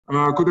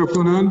Good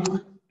afternoon.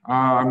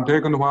 I'm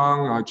Daegun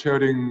Hwang,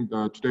 chairing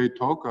today's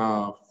talk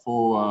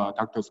for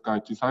Dr. Sky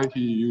Jisai.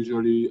 He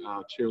usually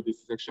chairs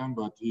this section,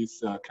 but he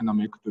cannot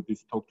make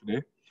this talk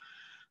today.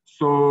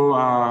 So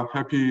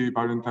happy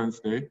Valentine's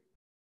Day,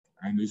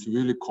 and it's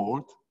really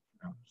cold.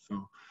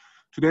 So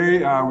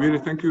today, really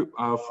thank you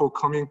for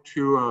coming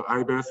to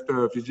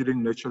iBEST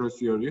Visiting Lecturer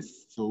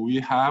Series. So we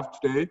have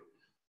today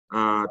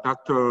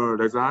Dr.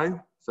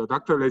 Rezai. So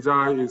Dr.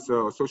 Rezai is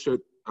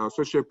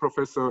associate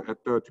professor at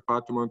the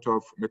Department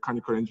of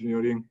Mechanical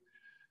Engineering,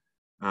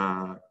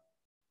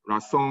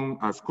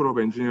 Rasong School of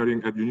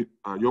Engineering at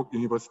York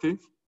University.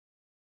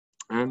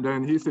 And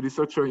then he's a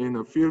researcher in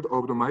the field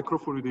of the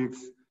microfluidics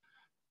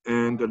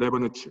and the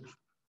Lebanon chip.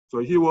 So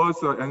he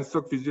was an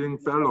NSERC visiting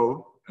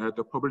fellow at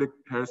the Public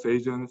Health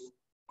Agency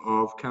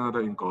of Canada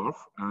in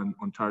Guelph and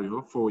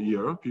Ontario for a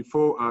year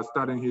before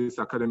starting his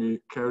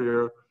academic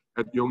career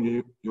at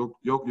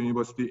York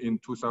University in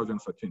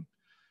 2013.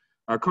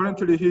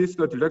 Currently, he is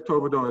the director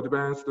of the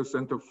Advanced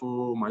Center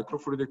for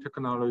Microfluidic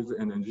Technology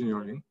and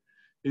Engineering.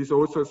 He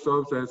also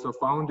serves as a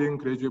founding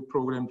graduate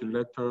program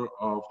director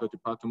of the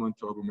Department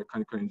of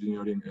Mechanical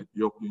Engineering at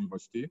York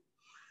University.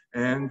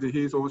 And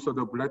he is also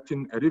the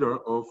bulletin editor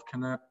of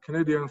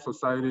Canadian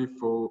Society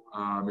for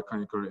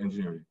Mechanical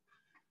Engineering.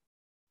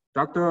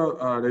 Dr.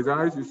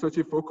 Rezai's research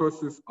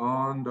focuses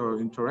on the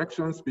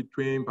interactions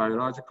between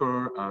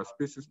biological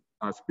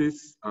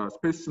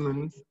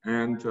specimens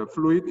and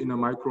fluid in a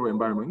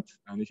microenvironment,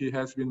 and he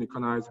has been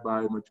recognized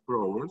by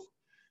multiple awards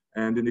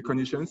and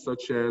recognitions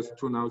such as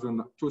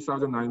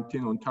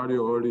 2019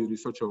 Ontario Early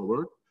Research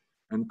Award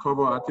and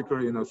cover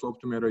article in a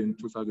Soft Matter in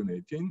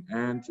 2018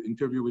 and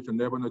interview with the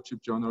Lebanon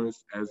Chip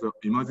Journals as an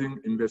emerging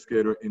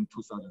investigator in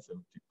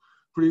 2017.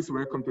 Please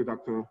welcome to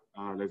Dr.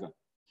 Rezai.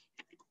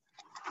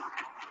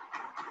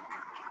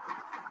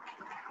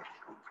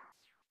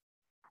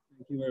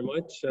 Thank you very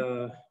much,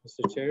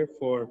 Mr. Chair,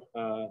 for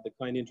the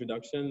kind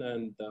introduction,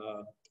 and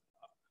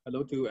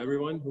hello to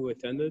everyone who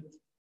attended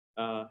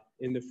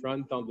in the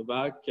front, on the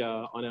back,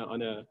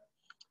 on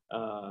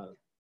a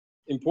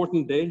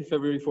important day,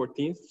 February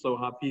 14th. So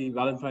happy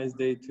Valentine's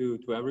Day to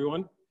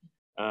everyone.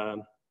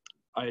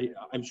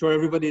 I'm sure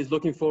everybody is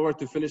looking forward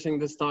to finishing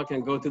this talk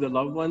and go to the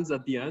loved ones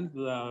at the end.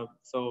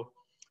 So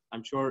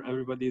I'm sure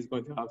everybody is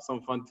going to have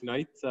some fun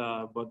tonight.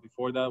 But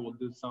before that, we'll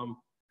do some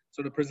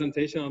sort of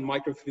presentation on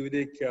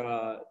microfluidic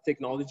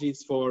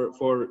technologies for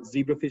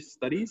zebrafish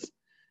studies.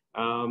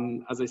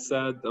 As I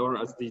said, or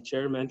as the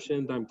chair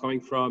mentioned, I'm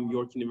coming from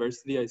York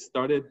University. I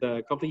started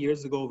a couple of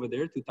years ago over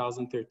there,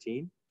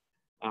 2013,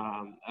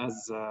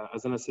 as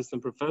an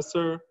assistant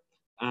professor.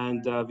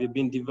 And we've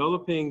been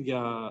developing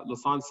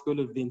Lausanne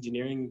School of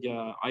Engineering.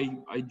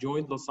 I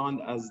joined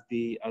Lausanne as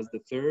the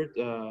third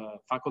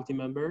faculty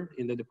member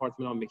in the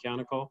Department of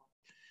Mechanical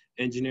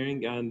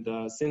Engineering, and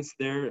since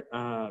there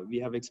we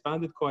have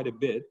expanded quite a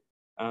bit.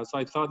 So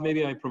I thought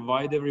maybe I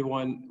provide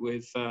everyone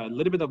with a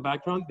little bit of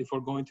background before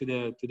going to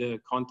the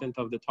content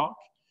of the talk,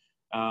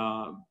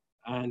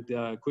 and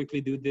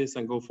quickly do this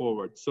and go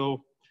forward.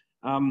 So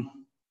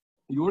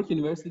York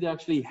University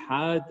actually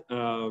had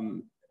a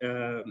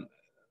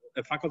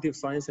Faculty of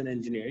Science and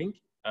Engineering,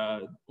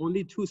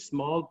 only two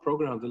small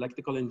programs,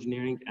 electrical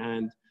engineering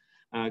and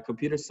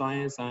computer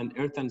science, and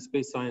earth and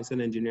space science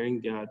and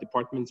engineering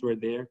departments were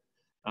there.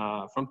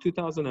 From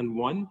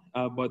 2001,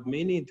 but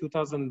mainly in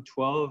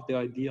 2012, the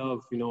idea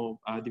of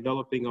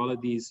developing all of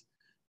these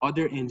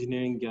other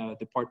engineering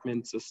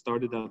departments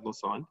started at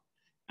Lausanne,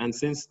 and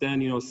since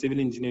then, civil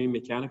engineering,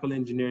 mechanical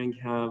engineering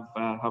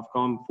have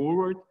come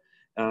forward.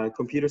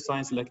 Computer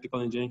science,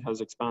 electrical engineering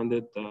has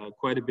expanded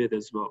quite a bit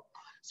as well.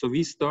 So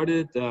we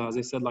started, as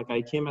I said, like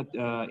I came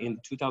in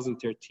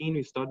 2013.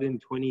 We started in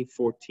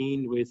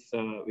 2014 with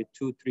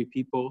 2-3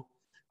 people.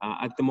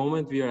 At the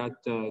moment, we are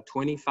at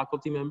 20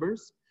 faculty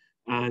members.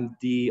 And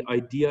the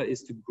idea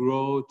is to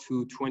grow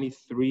to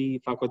 23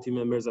 faculty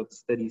members at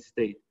steady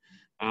state.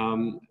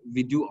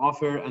 We do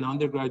offer an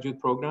undergraduate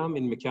program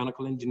in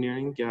mechanical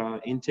engineering,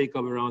 intake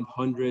of around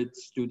 100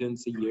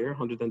 students a year,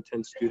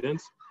 110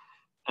 students.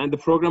 And the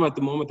program at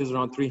the moment is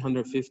around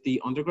 350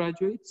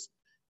 undergraduates.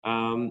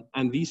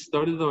 And we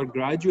started our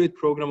graduate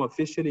program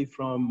officially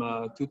from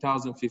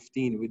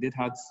 2015. We did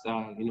have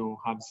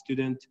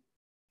students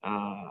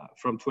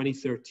from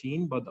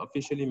 2013, but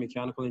officially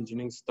mechanical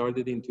engineering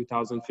started in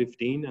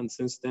 2015, and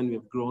since then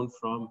we've grown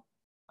from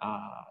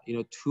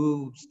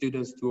 2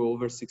 students to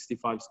over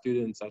 65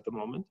 students at the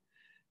moment.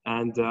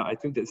 And I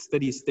think the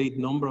steady state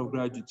number of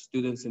graduate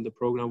students in the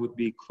program would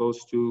be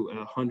close to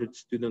 100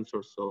 students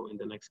or so in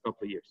the next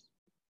couple of years.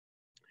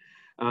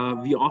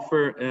 We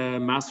offer a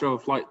Master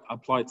of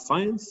Applied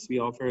Science, we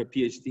offer a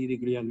Ph.D.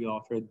 degree, and we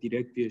offer a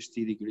direct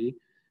Ph.D. degree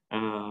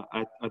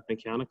at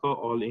mechanical,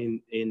 all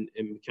in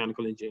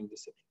mechanical engineering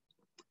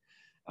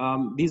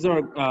discipline. These are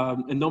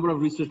a number of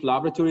research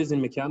laboratories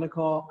in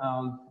mechanical.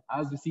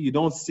 As you see, you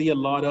don't see a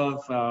lot of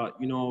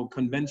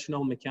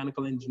conventional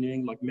mechanical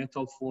engineering like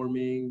metal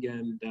forming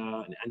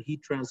and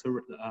heat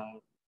transfer,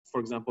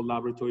 for example,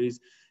 laboratories.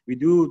 We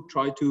do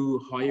try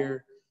to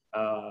hire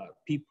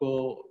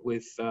people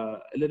with a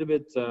little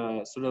bit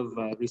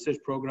research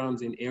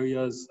programs in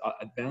areas,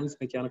 advanced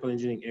mechanical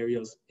engineering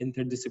areas,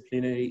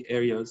 interdisciplinary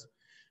areas.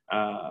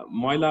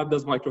 My lab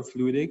does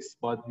microfluidics,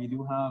 but we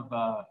do have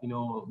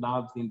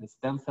labs in the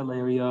stem cell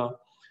area,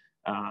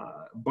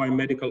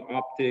 biomedical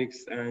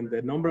optics, and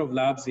a number of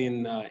labs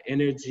in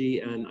energy,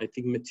 and I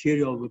think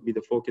material would be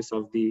the focus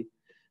of the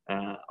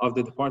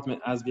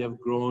department as we have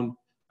grown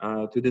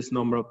to this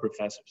number of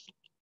professors.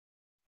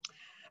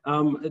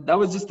 That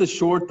was just a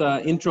short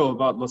intro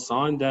about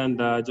Lausanne,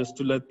 and just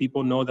to let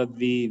people know that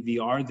we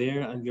are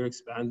there and we're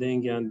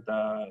expanding, and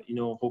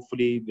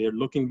hopefully we're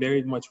looking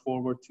very much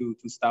forward to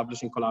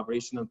establishing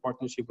collaboration and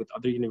partnership with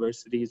other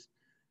universities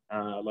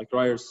like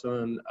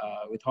Ryerson,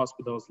 with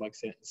hospitals like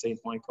St.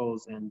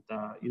 Michael's, and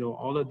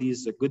all of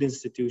these good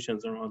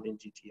institutions around in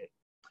GTA.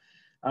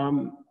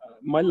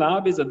 My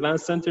lab is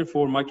Advanced Center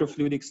for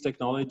Microfluidics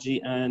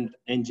Technology and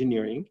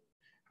Engineering.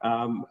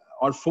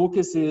 Our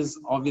focus is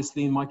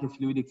obviously in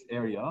microfluidics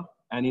area,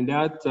 and in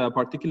that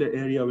particular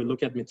area, we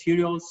look at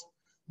materials.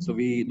 So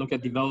we look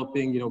at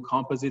developing,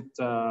 composite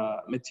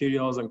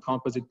materials and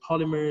composite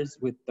polymers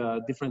with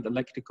different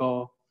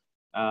electrical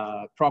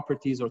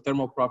properties or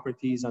thermal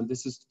properties, and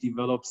this is to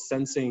develop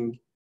sensing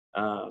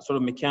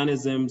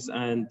mechanisms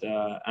and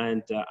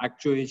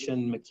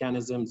actuation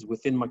mechanisms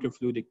within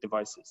microfluidic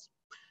devices.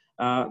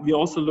 We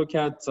also look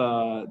at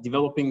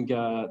developing,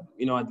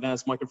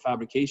 advanced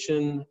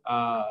microfabrication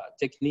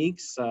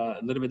techniques, a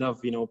little bit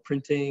of,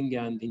 printing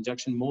and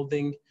injection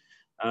molding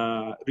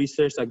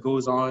research that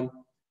goes on.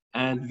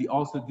 And we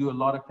also do a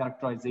lot of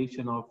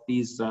characterization of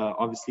these,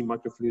 obviously,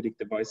 microfluidic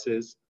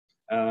devices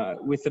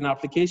with an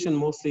application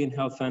mostly in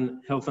health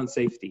and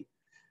safety.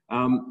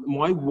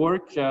 My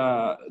work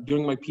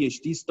during my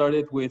PhD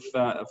started with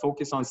a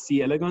focus on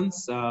C.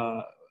 elegans,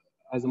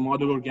 as a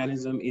model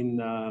organism in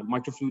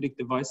microfluidic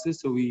devices.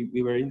 So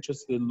we were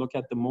interested to look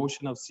at the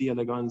motion of C.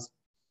 elegans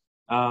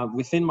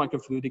within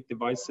microfluidic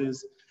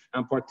devices,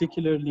 and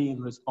particularly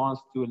in response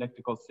to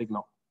electrical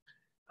signal.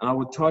 And I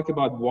will talk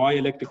about why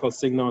electrical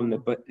signal in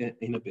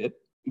a bit.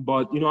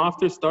 But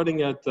after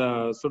starting at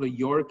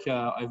York,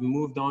 I've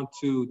moved on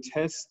to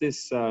test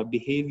this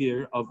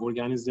behavior of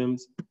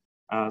organisms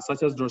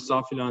such as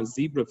Drosophila and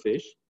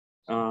zebrafish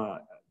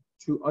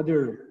to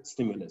other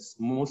stimulus.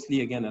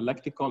 Mostly, again,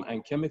 electrical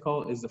and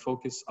chemical is the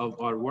focus of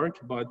our work,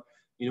 but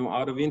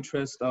out of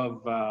interest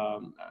of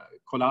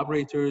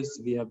collaborators,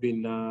 we have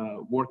been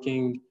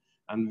working,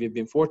 and we've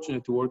been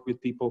fortunate to work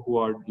with people who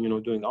are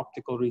doing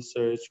optical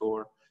research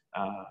or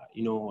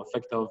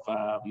effect of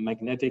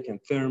magnetic and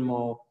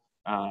thermal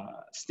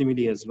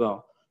stimuli as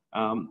well.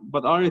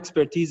 But our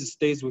expertise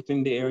stays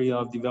within the area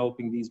of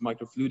developing these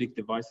microfluidic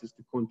devices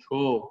to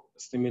control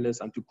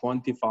stimulus and to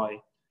quantify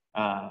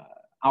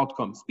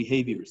outcomes,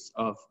 behaviors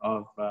of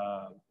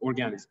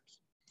organisms.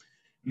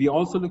 We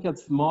also look at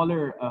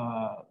smaller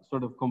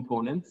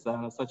components,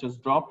 such as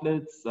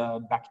droplets,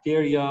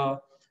 bacteria,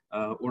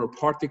 or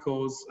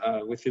particles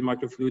within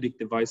microfluidic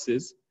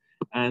devices.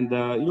 And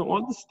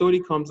all the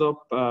story comes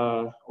up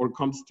or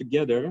comes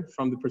together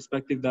from the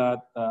perspective that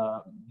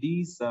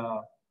these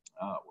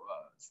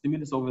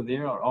stimulus over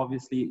there are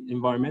obviously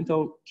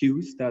environmental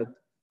cues that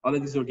all of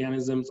these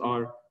organisms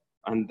are,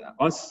 and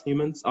us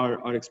humans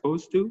are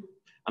exposed to.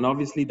 And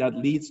obviously that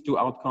leads to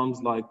outcomes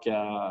like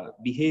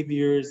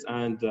behaviors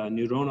and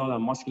neuronal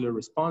and muscular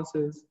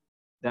responses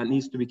that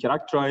needs to be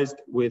characterized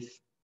with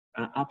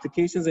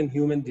applications in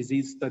human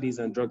disease studies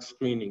and drug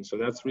screening. So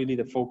that's really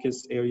the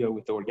focus area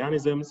with the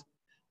organisms.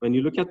 When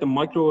you look at the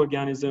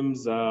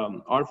microorganisms,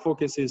 our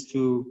focus is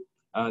to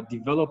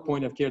develop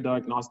point of care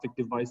diagnostic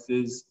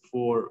devices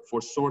for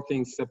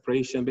sorting,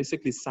 separation,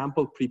 basically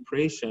sample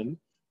preparation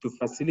to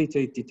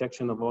facilitate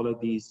detection of all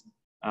of these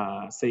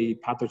say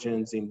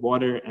pathogens in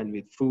water and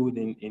with food,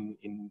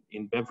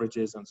 in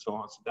beverages and so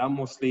on. So that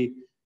mostly,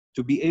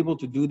 to be able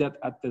to do that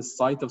at the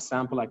site of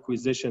sample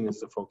acquisition is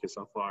the focus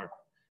of our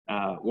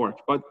work.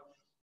 But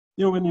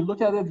when you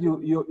look at it,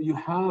 you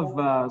have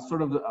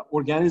the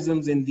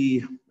organisms in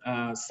the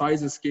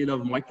size and scale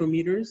of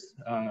micrometers,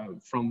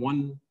 from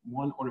one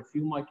or a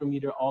few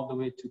micrometer all the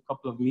way to a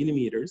couple of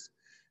millimeters.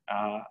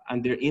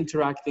 And they're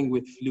interacting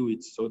with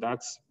fluids. So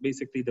that's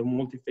basically the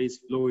multi-phase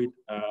fluid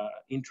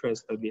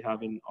interest that we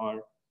have in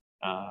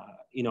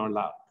our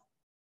lab.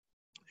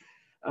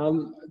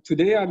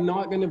 Today, I'm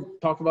not going to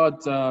talk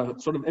about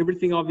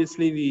everything.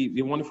 Obviously,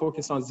 we want to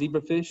focus on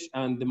zebrafish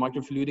and the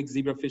microfluidic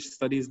zebrafish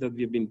studies that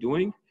we've been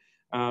doing.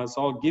 So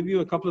I'll give you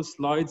a couple of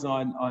slides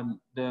on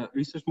the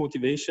research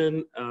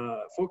motivation,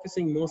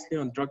 focusing mostly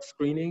on drug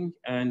screening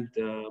and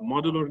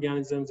model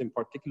organisms, in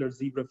particular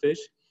zebrafish.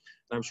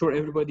 I'm sure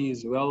everybody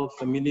is well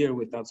familiar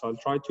with that, so I'll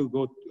try to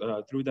go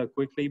through that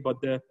quickly.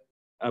 But the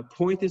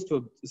point is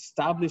to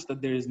establish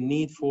that there is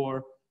need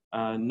for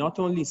not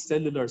only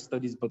cellular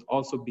studies, but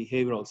also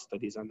behavioral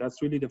studies. And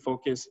that's really the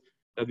focus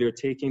that we're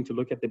taking to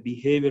look at the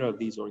behavior of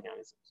these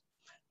organisms.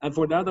 And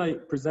for that, I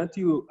present to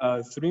you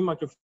 3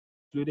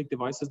 microfluidic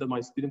devices that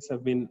my students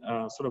have been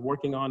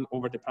working on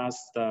over the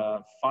past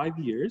 5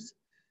 years,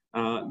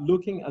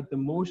 looking at the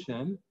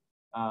motion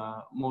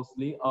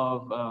mostly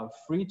of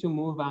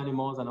free-to-move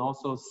animals and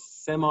also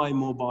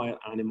semi-mobile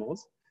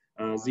animals,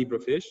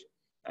 zebrafish,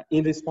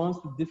 in response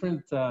to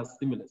different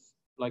stimulus,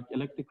 like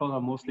electrical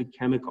or mostly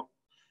chemical.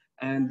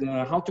 And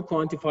how to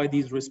quantify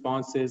these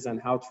responses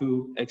and how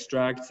to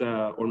extract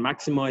or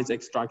maximize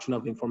extraction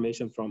of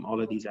information from all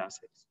of these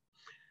assays.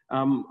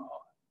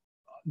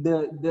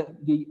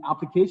 The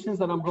applications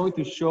that I'm going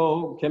to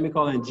show,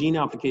 chemical and gene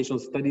application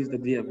studies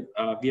that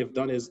we have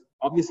done, is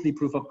obviously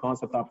proof of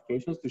concept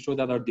applications to show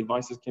that our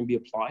devices can be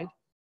applied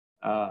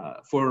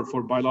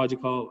for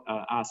biological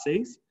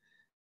assays.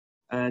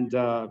 And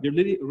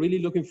we're really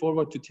looking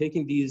forward to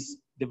taking these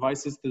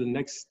devices to the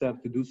next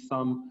step to do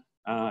some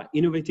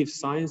innovative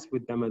science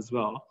with them as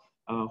well,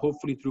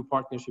 hopefully through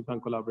partnership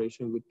and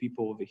collaboration with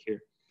people over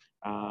here.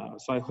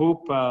 So I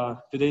hope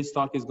today's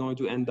talk is going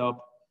to end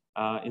up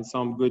in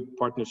some good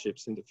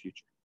partnerships in the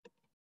future.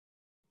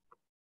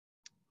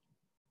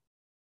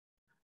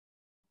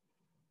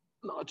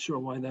 Not sure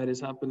why that is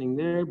happening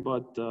there,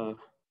 but there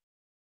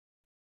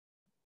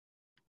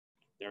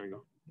we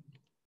go.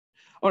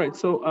 All right,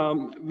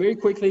 so very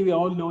quickly, we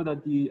all know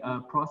that the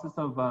process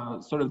of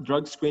sort of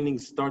drug screening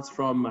starts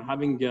from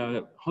having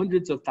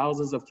hundreds of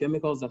thousands of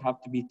chemicals that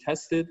have to be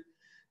tested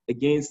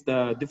against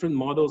different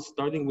models,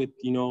 starting with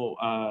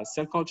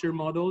cell culture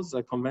models,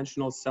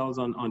 conventional cells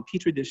on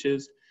Petri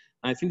dishes.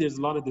 I think there's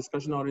a lot of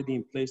discussion already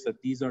in place that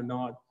these are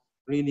not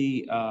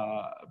really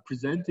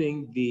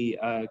presenting the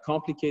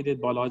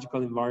complicated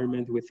biological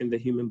environment within the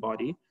human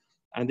body.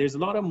 And there's a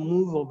lot of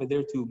move over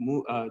there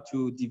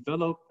to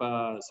develop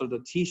sort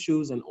of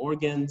tissues and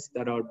organs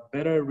that are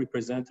better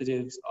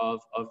representatives of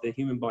the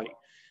human body,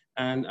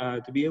 and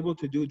to be able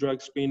to do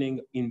drug screening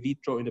in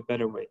vitro in a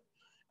better way.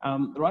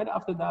 Right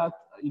after that,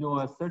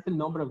 a certain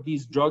number of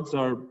these drugs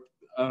are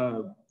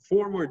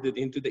forwarded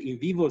into the in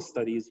vivo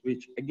studies,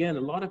 which again,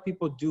 a lot of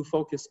people do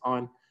focus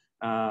on,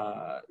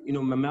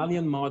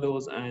 mammalian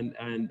models and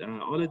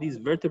all of these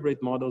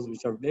vertebrate models,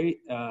 which are very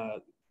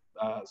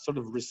sort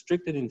of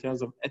restricted in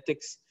terms of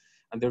ethics,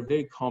 and they're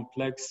very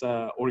complex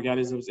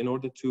organisms in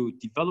order to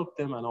develop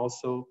them and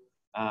also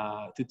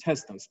to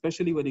test them,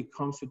 especially when it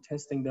comes to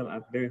testing them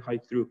at very high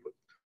throughput.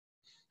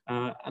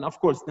 And of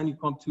course, then you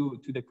come to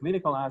the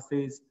clinical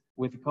assays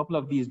with a couple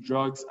of these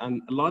drugs,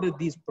 and a lot of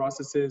these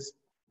processes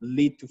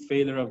lead to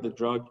failure of the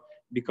drug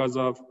because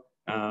of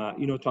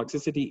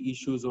toxicity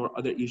issues or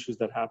other issues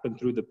that happen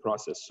through the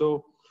process.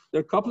 So there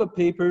are a couple of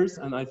papers,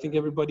 and I think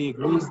everybody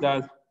agrees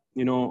that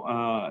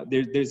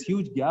there's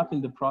huge gap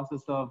in the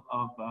process of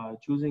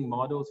choosing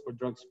models for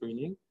drug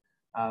screening,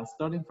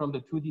 starting from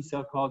the 2D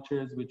cell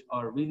cultures, which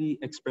are really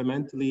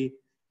experimentally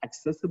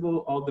accessible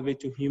all the way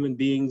to human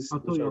beings,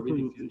 which are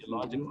really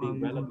physiologically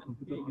relevant.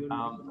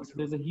 So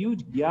there's a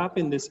huge gap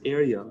in this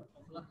area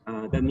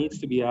that needs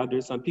to be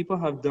addressed. And people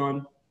have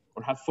done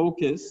or have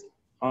focused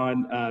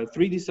on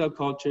 3D cell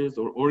cultures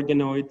or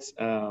organoids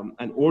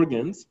and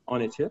organs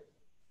on a chip.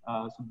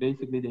 So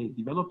basically, they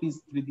develop these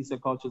 3D cell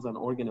cultures and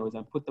organoids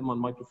and put them on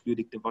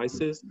microfluidic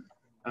devices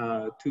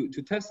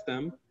to test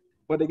them.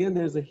 But again,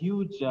 there's a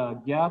huge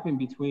gap in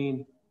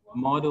between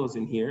models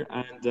in here,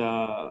 and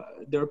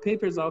there are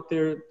papers out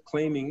there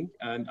claiming,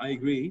 and I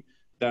agree,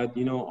 that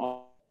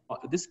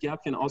this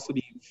gap can also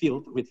be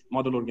filled with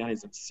model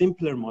organisms,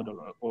 simpler model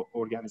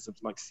organisms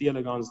like C.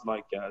 elegans,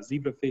 like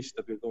zebrafish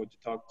that we're going to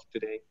talk to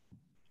today,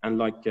 and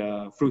like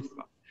fruit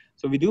fly.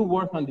 So we do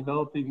work on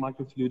developing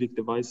microfluidic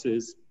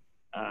devices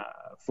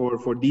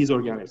for these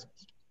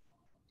organisms.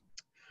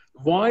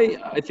 Why?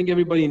 I think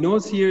everybody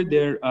knows here,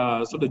 they're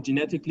sort of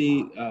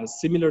genetically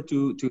similar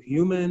to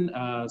human.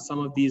 Some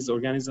of these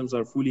organisms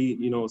are fully,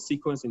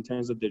 sequenced in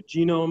terms of their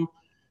genome.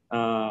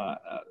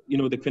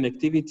 The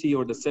connectivity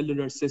or the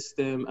cellular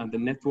system and the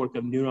network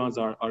of neurons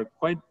are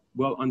quite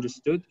well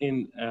understood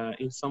in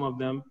some of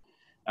them.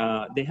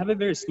 They have a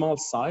very small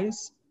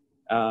size.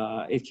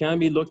 It can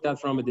be looked at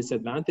from a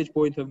disadvantage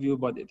point of view,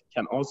 but it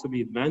can also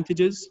be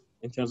advantages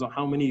in terms of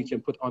how many you can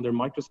put under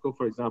microscope,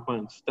 for example,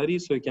 in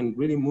studies. So you can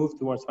really move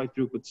towards high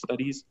throughput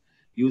studies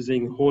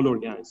using whole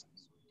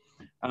organisms.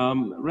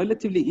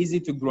 Relatively easy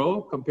to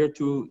grow compared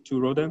to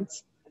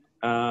rodents,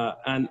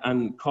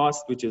 and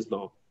cost, which is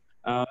low.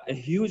 A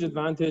huge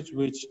advantage,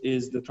 which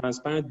is the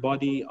transparent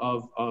body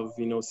of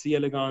C.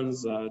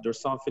 elegans,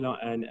 Drosophila,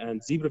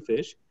 and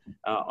zebrafish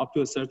up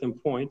to a certain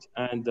point,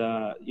 and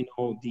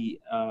the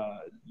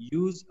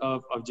use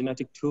of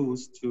genetic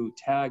tools to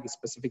tag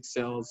specific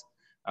cells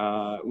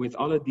with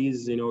all of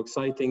these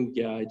exciting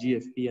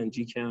GFP and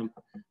GCAM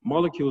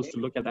molecules to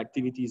look at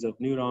activities of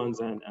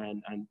neurons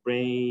and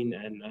brain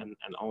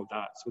and all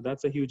that. So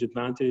that's a huge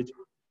advantage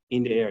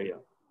in the area.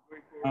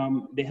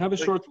 They have a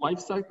short life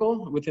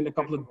cycle. Within a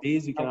couple of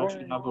days, you can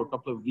actually have, or a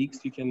couple of weeks,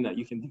 you can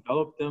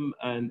develop them.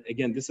 And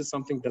again, this is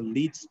something that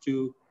leads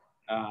to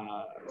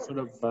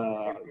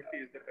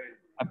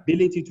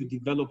ability to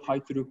develop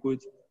high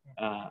throughput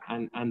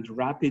and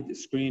rapid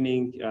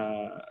screening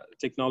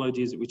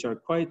technologies, which are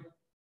quite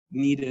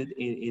needed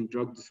in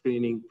drug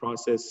screening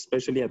process,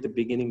 especially at the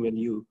beginning when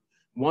you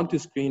want to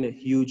screen a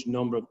huge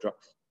number of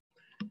drugs.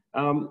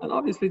 And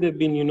obviously they've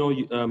been,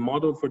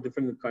 modeled for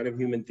different kind of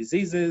human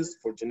diseases,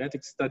 for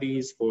genetic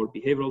studies, for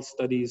behavioral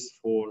studies,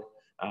 for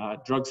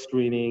drug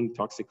screening,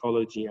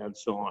 toxicology, and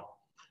so on.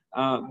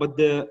 But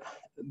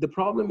the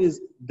problem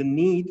is the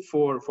need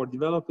for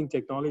developing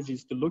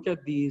technologies to look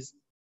at these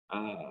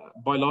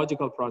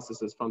biological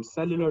processes from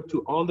cellular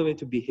to all the way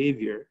to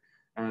behavior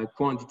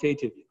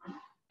quantitatively.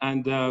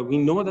 And we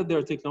know that there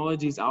are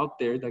technologies out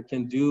there that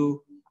can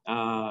do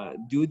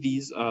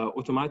these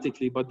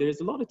automatically, but there's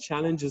a lot of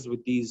challenges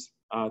with these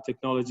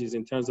technologies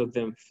in terms of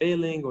them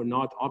failing or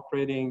not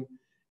operating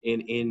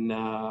in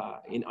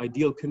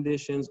ideal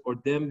conditions, or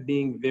them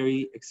being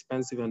very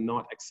expensive and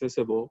not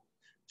accessible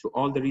to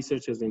all the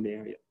researchers in the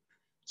area.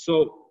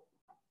 So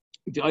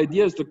the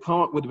idea is to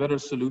come up with better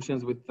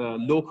solutions, with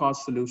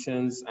low-cost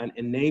solutions, and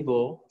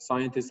enable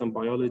scientists and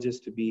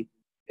biologists to be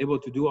able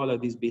to do all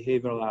of these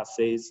behavioral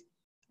assays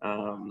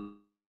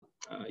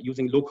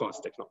using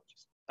low-cost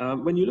technologies.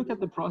 When you look at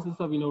the process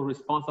of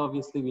response,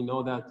 obviously we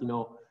know that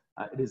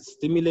it is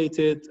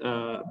stimulated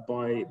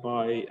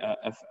by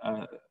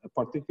a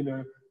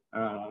particular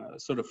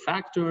sort of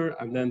factor,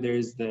 and then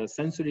there's the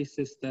sensory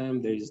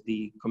system, there's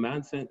the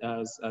command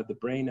the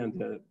brain and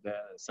the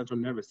central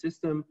nervous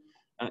system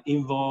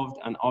involved,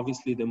 and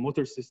obviously the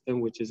motor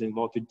system, which is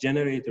involved to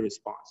generate a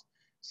response.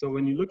 So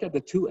when you look at the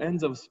two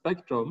ends of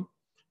spectrum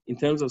in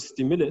terms of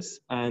stimulus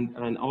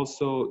and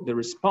also the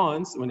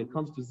response, when it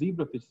comes to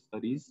zebrafish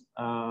studies,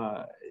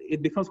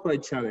 it becomes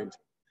quite challenging.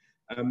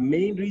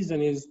 Main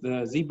reason is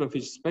the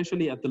zebrafish,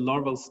 especially at the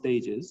larval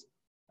stages,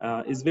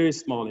 is very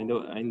small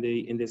in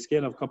the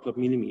scale of a couple of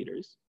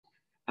millimeters.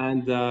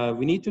 And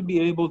we need to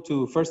be able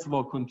to, first of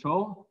all,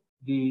 control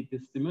the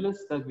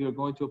stimulus that we are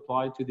going to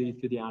apply to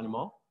the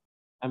animal.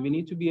 And we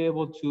need to be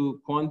able to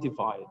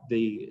quantify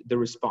the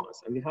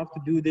response. And we have to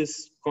do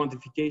this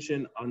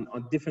quantification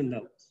on different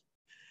levels.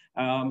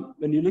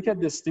 When you look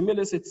at the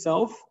stimulus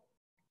itself,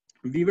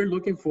 we were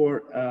looking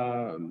for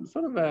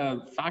sort of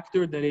a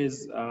factor that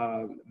is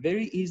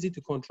very easy to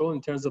control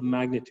in terms of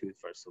magnitude,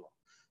 first of all.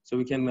 So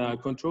we can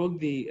control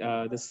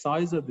the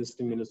size of the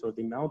stimulus, or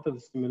the amount of the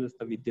stimulus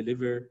that we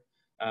deliver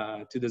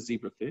to the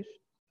zebrafish.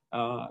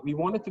 We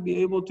wanted to be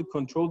able to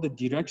control the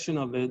direction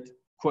of it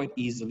quite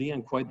easily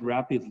and quite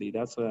rapidly.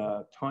 That's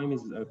time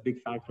is a big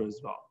factor as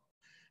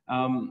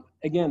well.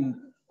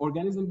 Again,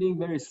 organism being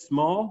very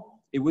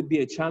small, it would be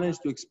a challenge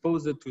to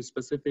expose it to a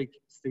specific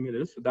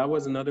stimulus. So that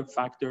was another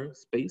factor,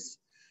 space,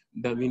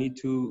 that we need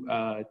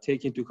to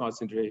take into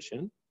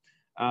consideration.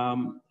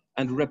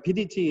 And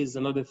rapidity is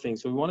another thing.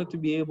 So we wanted to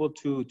be able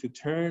to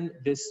turn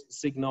this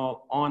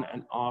signal on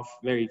and off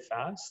very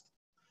fast.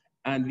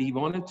 And we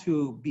wanted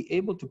to be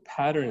able to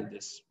pattern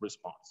this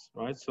response,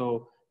 right?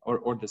 So,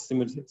 or the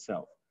stimulus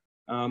itself.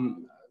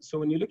 So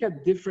when you look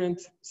at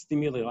different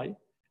stimuli,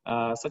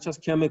 such as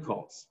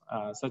chemicals,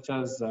 such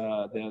as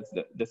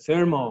the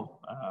thermal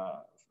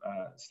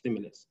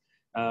stimulus,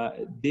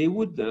 they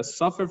would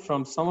suffer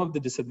from some of the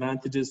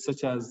disadvantages,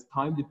 such as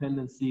time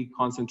dependency,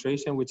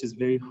 concentration, which is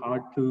very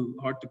hard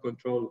to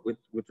control with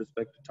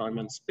respect to time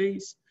and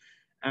space,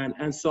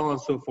 and so on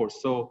and so forth.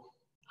 So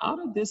out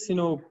of this,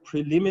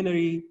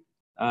 preliminary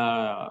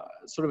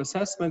sort of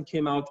assessment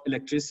came out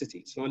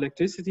electricity. So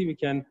electricity we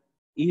can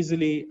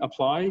easily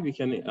apply. We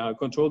can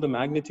control the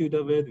magnitude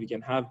of it. We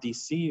can have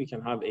DC, we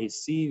can have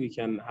AC, we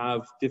can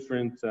have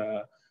different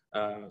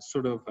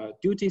sort of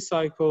duty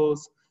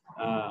cycles,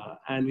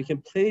 and we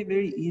can play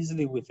very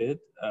easily with it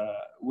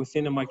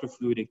within a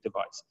microfluidic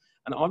device.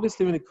 And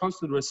obviously when it comes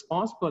to the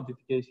response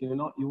quantification,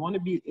 you want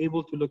to be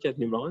able to look at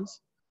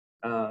neurons.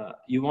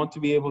 You want to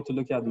be able to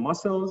look at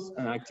muscles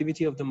and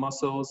activity of the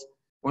muscles.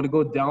 You want to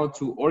go down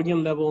to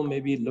organ level,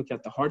 maybe look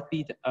at the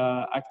heartbeat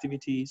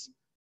activities.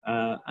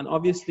 And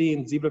obviously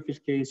in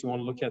zebrafish case, you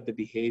want to look at the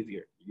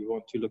behavior. You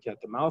want to look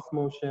at the mouth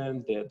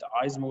motion, the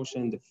eyes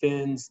motion, the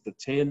fins, the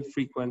tail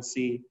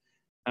frequency,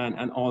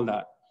 and all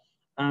that.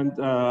 And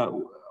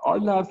all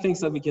lab thinks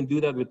that we can do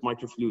that with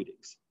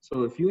microfluidics.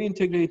 So if you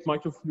integrate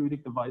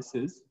microfluidic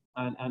devices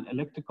and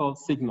electrical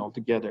signal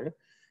together,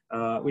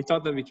 we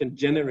thought that we can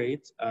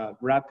generate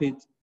rapid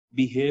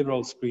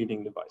behavioral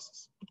screening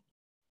devices.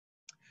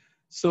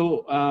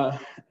 So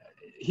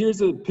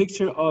here's a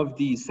picture of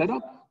the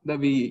setup that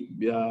we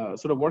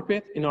sort of work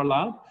with in our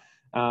lab.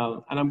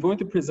 And I'm going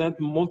to present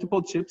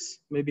multiple chips,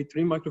 maybe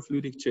 3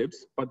 microfluidic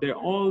chips, but they're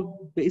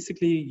all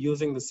basically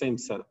using the same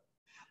setup.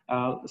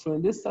 So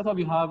in this setup,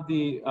 you have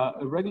the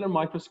a regular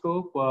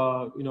microscope,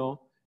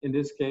 in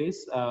this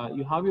case,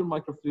 you have your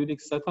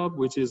microfluidic setup,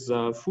 which is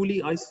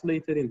fully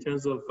isolated in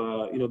terms of,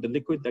 the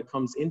liquid that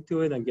comes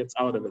into it and gets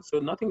out of it. So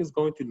nothing is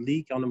going to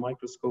leak on the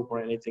microscope or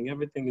anything.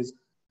 Everything is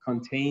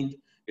contained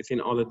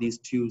within all of these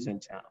tubes and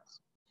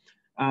channels.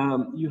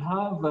 You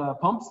have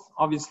pumps,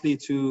 obviously,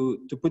 to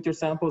put your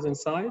samples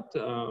inside,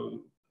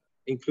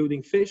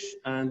 including fish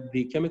and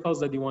the chemicals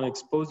that you want to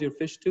expose your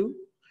fish to.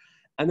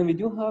 And then we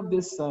do have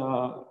this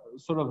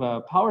sort of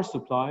a power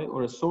supply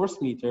or a source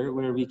meter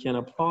where we can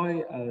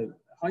apply a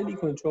highly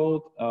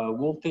controlled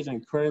voltage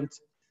and current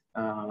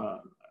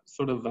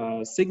sort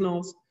of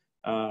signals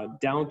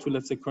down to,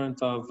 let's say,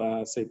 current of,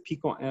 say,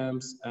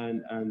 picoamps,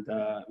 and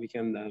we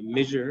can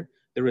measure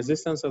the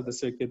resistance of the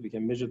circuit, we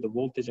can measure the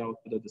voltage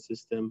output of the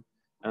system,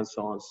 and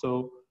so on.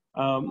 So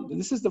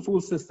this is the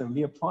full system.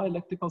 We apply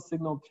electrical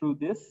signal through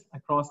this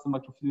across the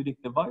microfluidic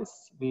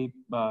device. We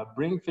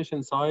bring fish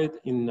inside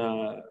in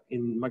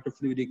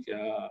microfluidic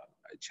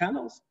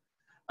channels,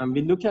 and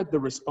we look at the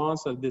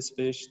response of this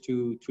fish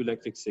to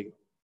electric signal.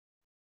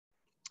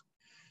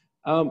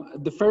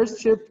 The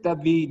first chip that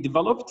we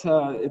developed,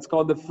 it's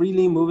called the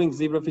freely moving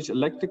zebrafish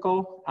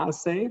electrical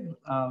assay.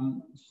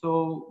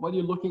 So what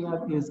you're looking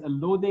at is a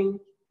loading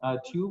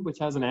tube which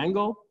has an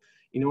angle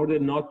in order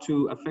not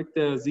to affect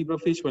the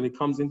zebrafish when it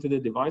comes into the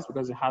device,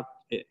 because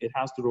it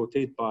has to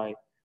rotate by,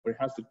 or it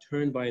has to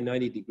turn by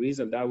 90 degrees,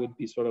 and that would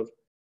be sort of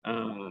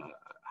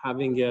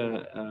having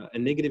a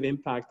negative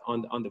impact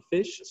on the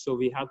fish. So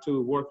we had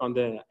to work on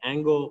the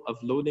angle of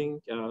loading.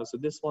 So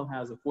this one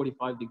has a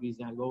 45 degrees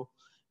angle,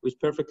 which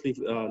perfectly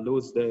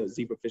loads the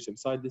zebrafish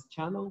inside this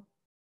channel.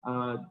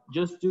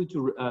 Just due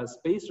to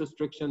space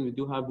restriction, we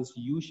do have this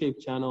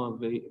U-shaped channel, and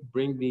we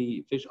bring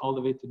the fish all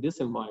the way to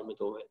this environment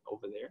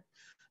over there.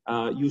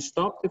 You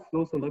stop the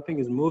flow, so nothing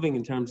is moving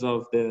in terms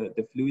of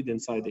the fluid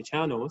inside the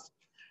channels.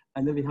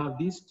 And then we have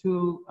these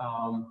two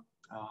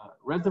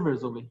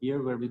reservoirs over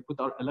here where we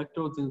put our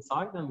electrodes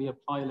inside and we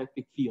apply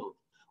electric field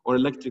or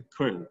electric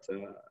current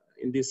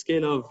in the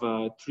scale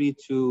of 3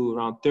 to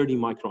around 30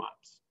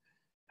 microamps.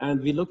 And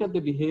we look at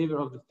the behavior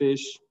of the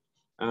fish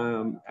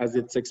as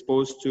it's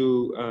exposed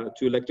to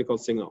electrical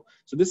signal.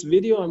 So this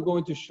video I'm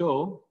going to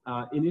show,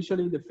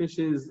 initially the fish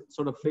is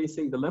sort of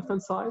facing the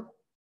left-hand side.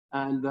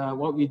 And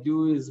what we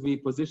do is we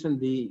position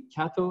the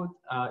cathode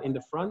in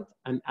the front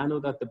and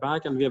anode at the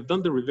back. And we have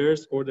done the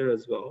reverse order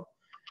as well.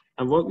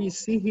 And what we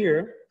see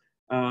here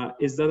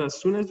is that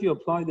as soon as you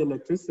apply the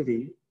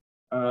electricity,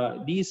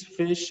 these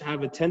fish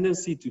have a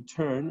tendency to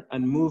turn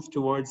and move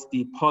towards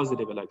the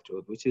positive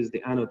electrode, which is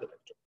the anode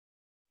electrode.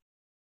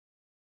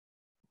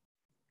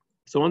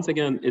 So once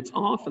again, it's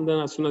off, and then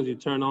as soon as you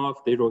turn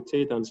off, they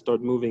rotate and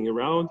start moving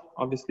around.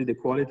 Obviously, the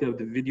quality of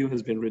the video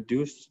has been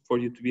reduced for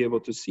you to be able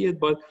to see it,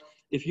 but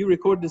if you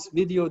record this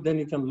video, then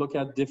you can look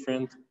at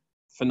different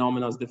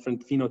phenomena,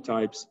 different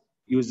phenotypes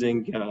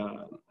using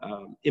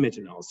image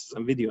analysis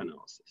and video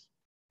analysis.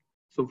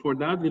 So for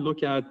that, we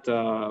look at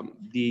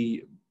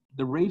the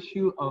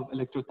ratio of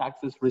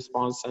electrotaxis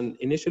response, and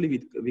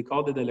initially we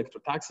called it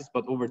electrotaxis,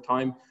 but over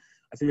time,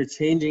 I think we're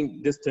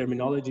changing this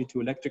terminology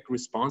to electric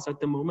response at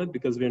the moment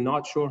because we're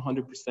not sure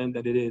 100%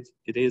 that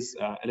it is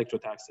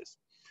electrotaxis.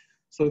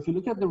 So if you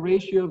look at the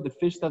ratio of the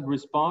fish that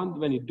respond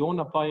when you don't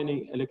apply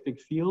any electric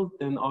field,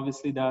 then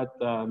obviously that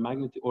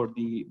magnitude or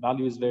the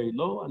value is very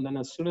low. And then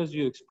as soon as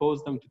you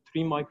expose them to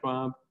 3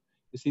 microamp,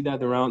 you see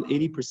that around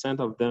 80%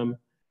 of them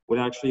would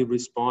actually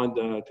respond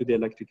to the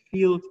electric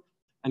field.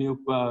 And you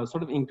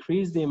sort of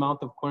increase the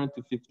amount of current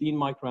to 15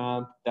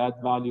 microamp,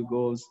 that value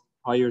goes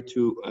higher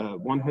to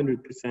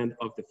 100%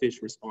 of the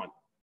fish respond.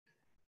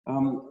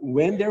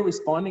 When they're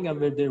responding and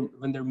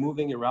when they're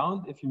moving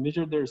around, if you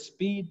measure their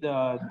speed,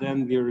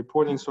 then we're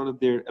reporting sort of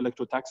their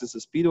electrotaxis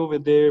speed over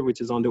there,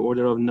 which is on the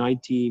order of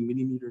 90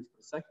 millimeters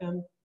per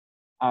second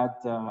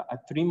at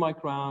 3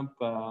 microamp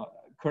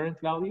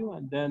current value.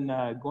 And then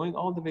going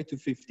all the way to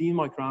 15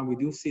 microamp, we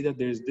do see that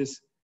there's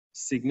this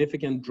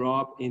significant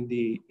drop in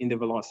the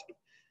velocity.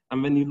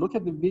 And when you look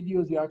at the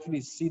videos, you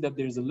actually see that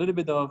there's a little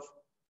bit of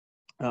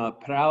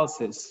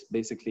paralysis,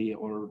 basically,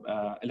 or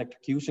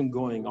electrocution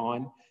going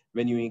on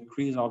when you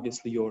increase,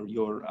 obviously,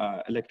 your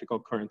electrical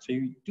current. So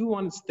you do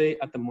want to stay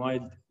at the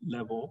mild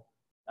level,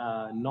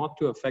 not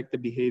to affect the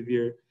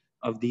behavior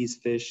of these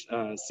fish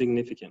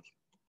significantly.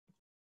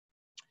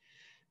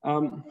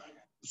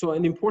 So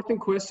an important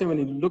question when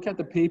you look at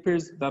the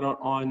papers that are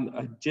on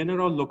a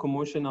general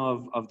locomotion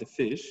of the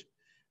fish,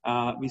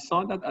 we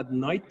saw that at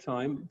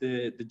nighttime,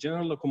 the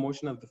general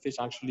locomotion of the fish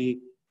actually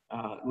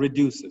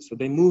reduces. So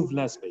they move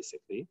less,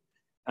 basically.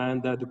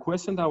 And the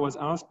question that was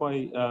asked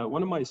by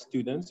one of my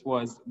students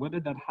was whether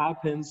that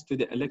happens to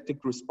the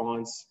electric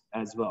response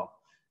as well.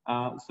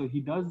 So he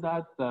does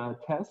that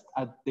test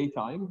at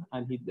daytime,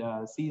 and he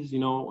sees,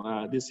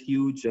 this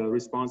huge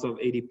response of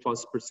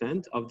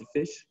 80+% of the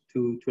fish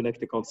to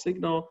electrical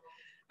signal.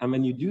 And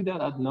when you do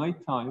that at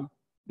nighttime,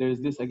 there's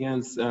this,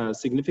 again,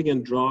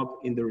 significant drop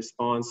in the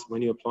response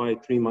when you apply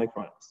 3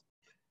 microamps.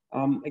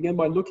 Again,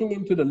 by looking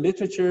into the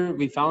literature,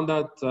 we found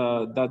that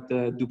that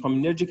the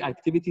dopaminergic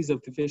activities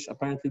of the fish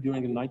apparently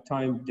during the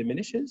nighttime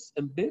diminishes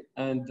a bit,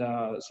 and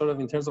sort of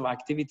in terms of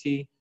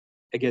activity,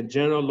 again,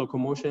 general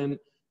locomotion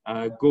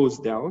goes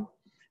down.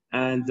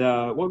 And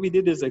what we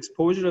did is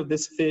exposure of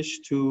this fish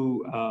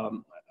to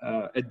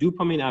a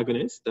dopamine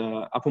agonist,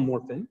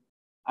 apomorphine,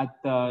 at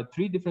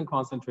 3 different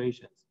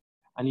concentrations.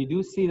 And you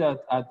do see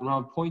that at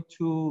around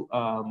 0.2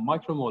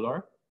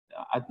 micromolar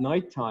at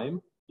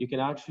nighttime, you can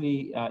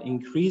actually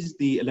increase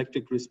the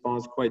electric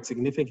response quite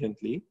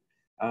significantly.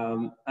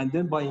 And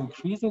then by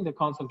increasing the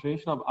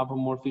concentration of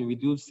apomorphine, we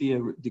do see a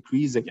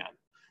decrease again.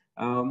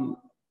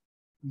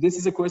 This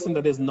is a question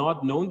that is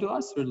not known to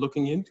us. We're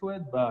looking into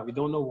it, but we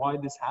don't know why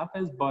this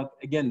happens. But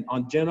again,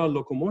 on general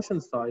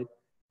locomotion side,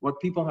 what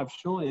people have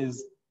shown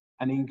is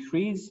an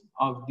increase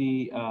of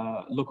the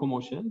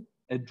locomotion,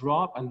 a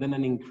drop, and then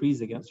an increase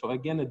again. So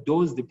again, a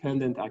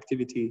dose-dependent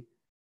activity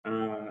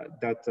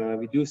that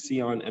we do see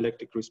on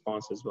electric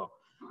response as well.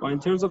 But in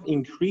terms of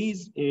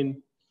increase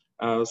in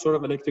sort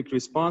of electric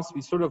response,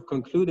 we sort of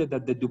concluded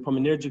that the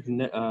dopaminergic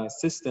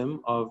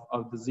system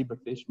of the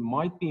zebrafish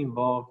might be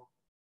involved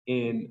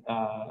in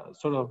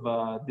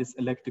this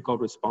electrical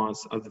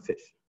response of the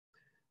fish.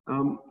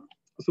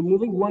 So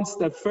moving one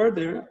step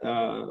further,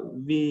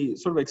 we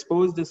sort of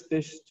exposed this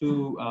fish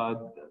to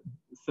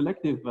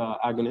selective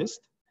agonist,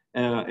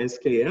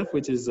 SKF,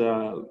 which is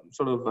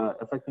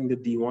affecting the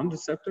D1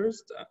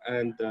 receptors,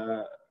 and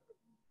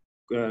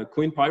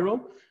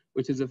quinpyrrole,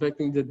 which is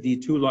affecting the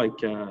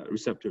D2-like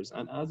receptors.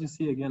 And as you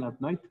see again at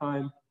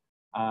nighttime,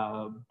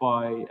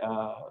 by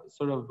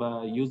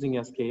using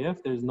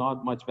SKF, there's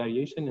not much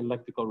variation in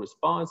electrical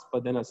response,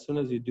 but then as soon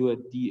as you do a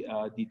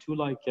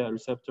D2-like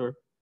receptor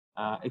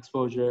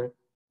exposure,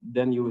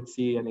 then you would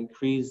see an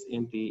increase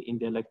in the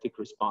electric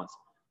response.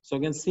 So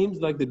again, seems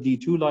like the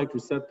D2-like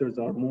receptors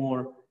are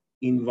more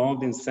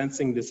involved in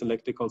sensing this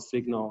electrical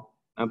signal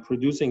and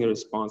producing a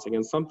response.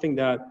 Again, something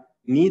that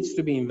needs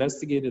to be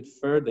investigated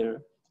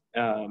further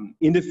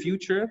in the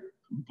future,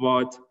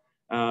 but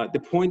the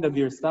point that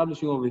we're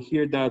establishing over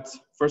here that,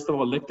 first of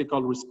all,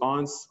 electrical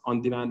response,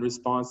 on-demand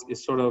response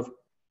is sort of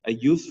a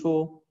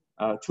useful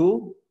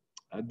tool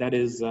that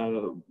is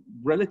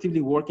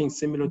relatively working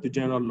similar to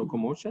general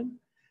locomotion.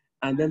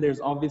 And then there's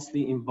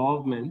obviously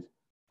involvement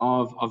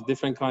of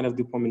different kind of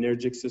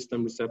dopaminergic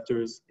system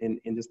receptors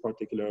in this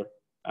particular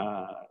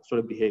sort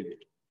of behavior.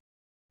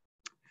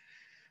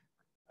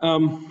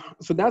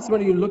 So that's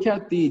when you look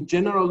at the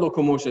general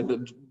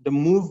locomotion, the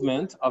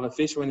movement of a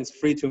fish when it's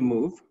free to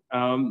move.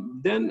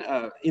 Then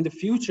in the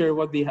future,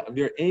 what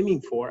we're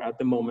aiming for at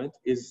the moment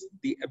is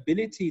the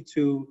ability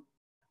to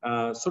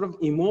sort of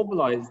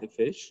immobilize the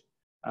fish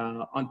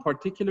on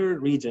particular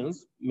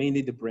regions,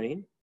 mainly the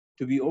brain,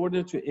 to be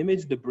ordered to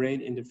image the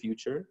brain in the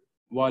future,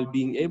 while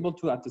being able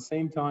to at the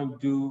same time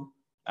do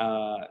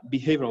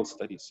behavioral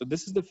studies. So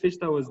this is the fish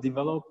that was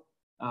developed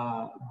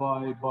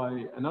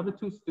by another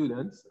two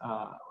students,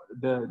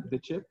 the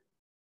chip,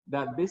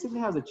 that basically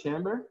has a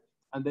chamber,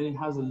 and then it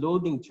has a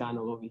loading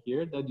channel over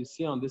here that you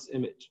see on this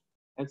image.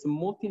 It's a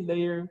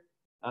multi-layer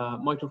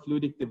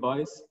microfluidic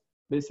device.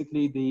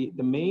 Basically,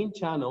 the main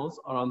channels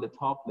are on the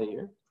top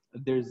layer.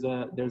 There's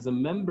a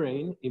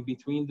membrane in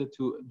between the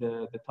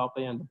top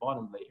layer and the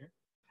bottom layer.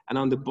 And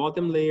on the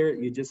bottom layer,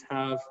 you just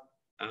have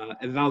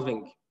a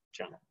valving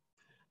channel.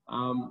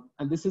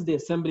 And this is the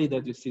assembly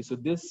that you see. So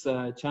this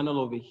channel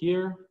over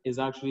here is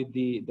actually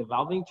the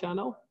valving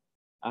channel.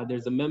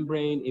 There's a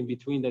membrane in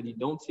between that you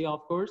don't see,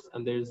 of course.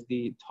 And there's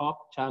the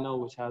top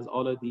channel, which has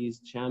all of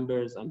these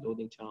chambers and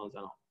loading channels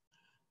and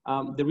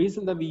all. The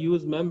reason that we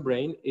use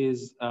membrane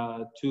is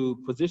to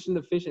position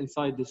the fish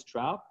inside this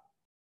trap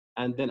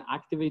and then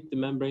activate the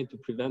membrane to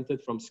prevent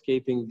it from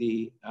escaping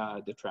the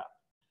trap.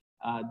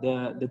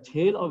 The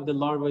tail of the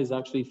larva is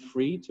actually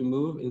free to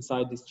move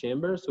inside this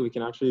chamber, so we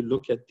can actually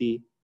look at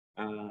the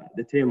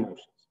tail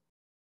motions.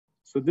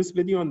 So this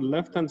video on the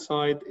left-hand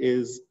side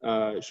is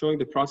showing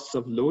the process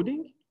of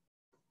loading.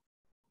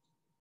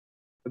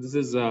 This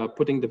is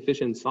putting the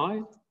fish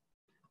inside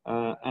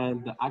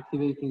and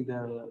activating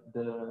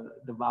the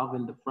valve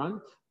in the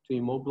front to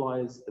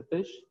immobilize the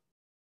fish.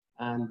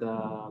 And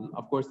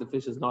of course, the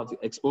fish is not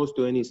exposed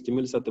to any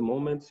stimulus at the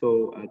moment,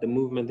 so the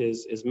movement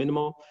is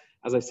minimal.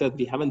 As I said,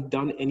 we haven't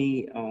done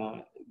any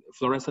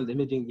fluorescent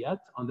imaging yet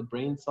on the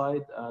brain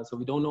side, so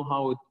we don't know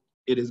how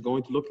it is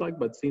going to look like,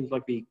 but it seems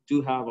like we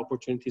do have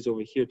opportunities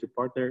over here to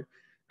partner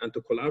and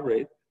to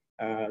collaborate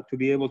to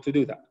be able to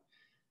do that.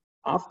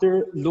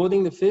 After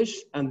loading the fish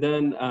and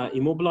then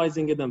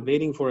immobilizing it and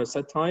waiting for a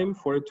set time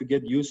for it to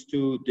get used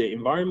to the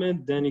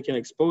environment, then you can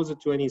expose it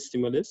to any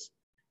stimulus.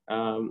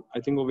 I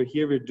think over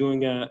here we're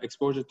doing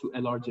exposure to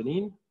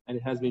L-arginine, and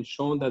it has been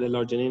shown that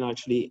L-arginine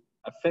actually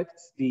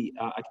affects the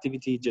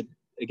activity,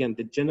 again,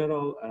 the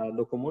general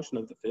locomotion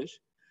of the fish.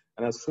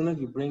 And as soon as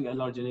you bring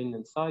L-arginine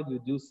inside, you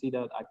do see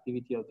that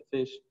activity of the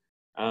fish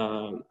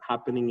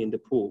happening in the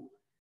pool.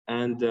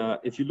 And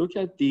if you look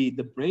at the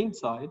brain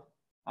side,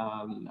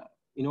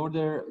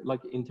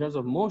 in terms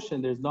of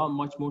motion, there's not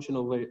much motion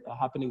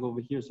happening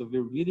over here. So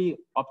we're really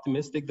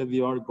optimistic that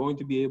we are going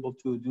to be able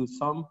to do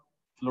some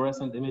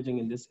fluorescent imaging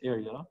in this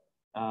area,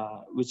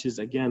 which is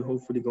again,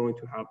 hopefully going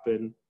to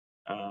happen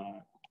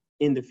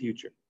in the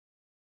future.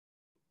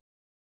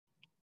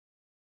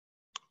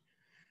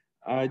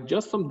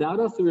 Just some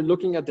data. So we're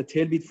looking at the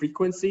tail beat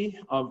frequency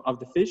of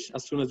the fish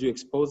as soon as you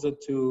expose it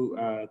to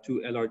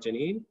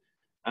L-arginine.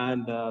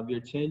 And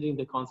we're changing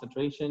the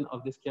concentration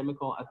of this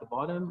chemical at the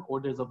bottom,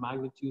 orders of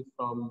magnitude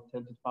from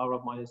 10 to the power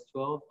of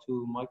 -12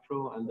 to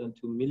micro and then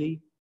to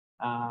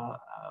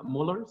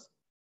millimolars.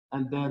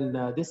 And then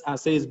this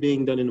assay is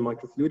being done in a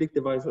microfluidic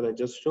device that I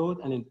just showed.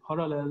 And in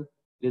parallel,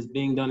 it is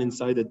being done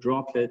inside a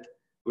droplet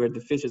where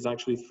the fish is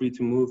actually free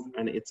to move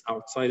and it's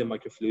outside a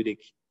microfluidic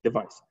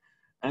device.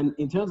 And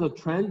in terms of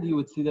trend, you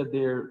would see that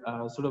they're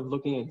sort of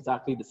looking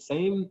exactly the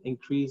same,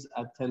 increase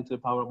at 10 to the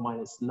power of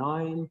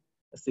 -9,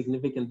 a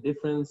significant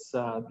difference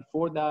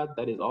before that,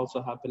 that is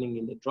also happening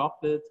in the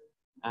droplet,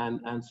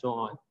 and so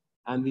on.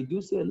 And we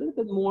do see a little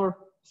bit more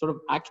sort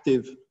of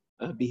active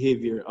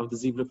behavior of the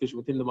zebrafish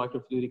within the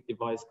microfluidic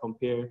device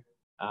compared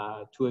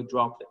to a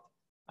droplet,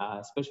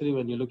 especially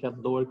when you look at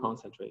lower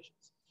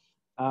concentrations.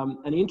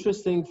 An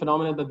interesting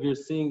phenomenon that we're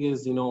seeing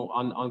is,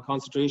 on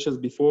concentrations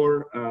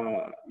before,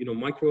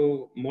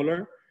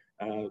 micromolar,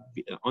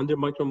 under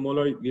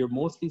micromolar, we're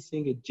mostly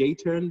seeing a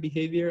J-turn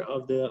behavior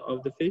of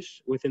the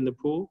fish within the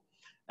pool.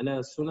 And then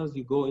as soon as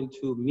you go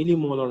into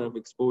millimolar of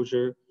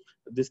exposure,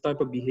 this type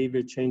of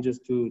behavior changes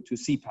to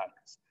C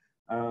patterns.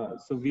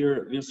 So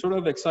we're sort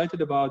of excited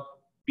about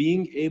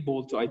being able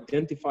to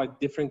identify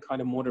different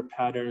kind of motor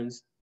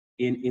patterns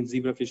in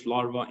zebrafish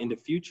larvae in the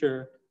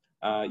future,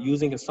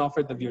 using a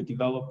software that we are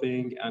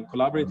developing and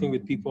collaborating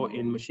with people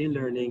in machine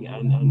learning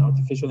and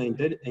artificial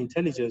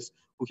intelligence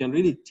who can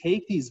really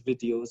take these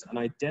videos and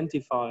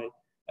identify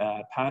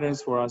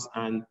patterns for us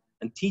and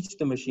teach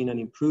the machine and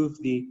improve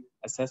the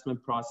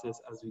assessment process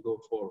as we go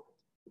forward.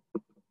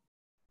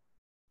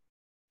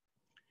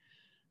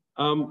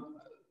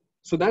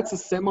 So that's a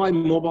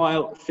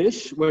semi-mobile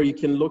fish where you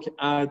can look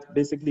at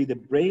basically the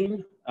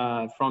brain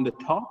from the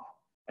top.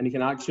 And you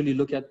can actually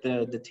look at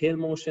the tail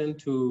motion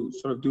to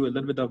sort of do a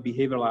little bit of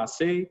behavioral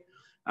assay.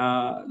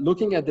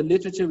 Looking at the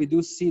literature, we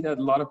do see that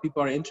a lot of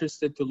people are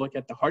interested to look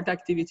at the heart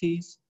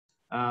activities,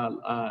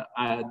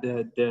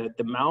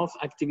 the mouth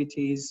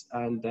activities,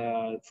 and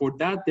for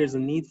that, there's a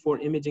need for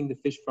imaging the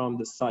fish from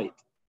the side.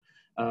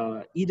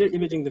 Either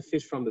imaging the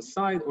fish from the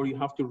side, or you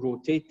have to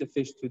rotate the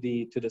fish to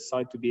the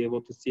side to be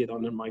able to see it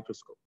under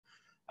microscope.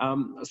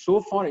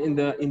 So far in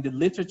the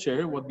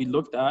literature, what we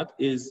looked at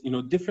is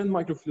different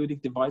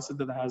microfluidic devices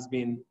that has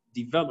been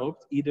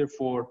developed either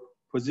for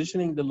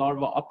positioning the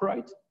larva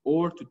upright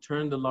or to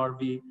turn the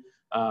larvae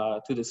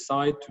to the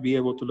side to be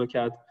able to look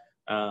at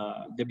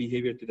the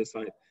behavior to the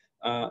side.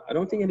 I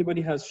don't think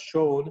anybody has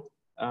shown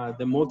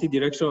the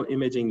multi-directional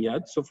imaging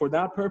yet. So for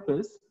that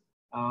purpose,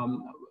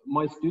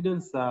 my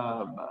students,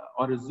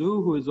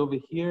 Arzu, who is over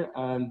here,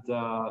 and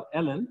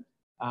Ellen,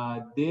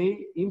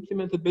 they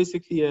implemented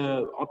basically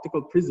an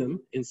optical prism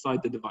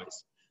inside the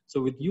device.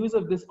 So with use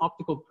of this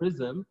optical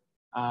prism,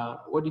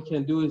 what you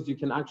can do is you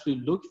can actually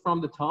look from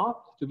the top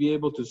to be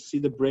able to see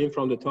the brain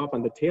from the top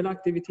and the tail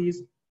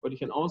activities, but you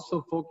can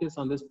also focus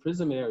on this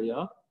prism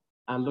area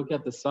and look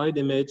at the side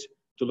image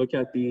to look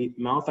at the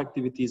mouth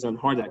activities and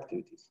heart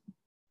activities.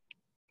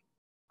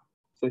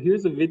 So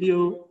here's a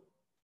video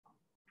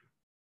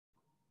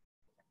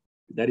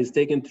that is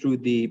taken through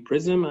the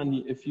prism.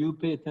 And if you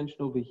pay attention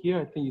over here,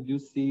 I think you do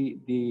see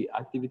the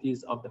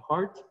activities of the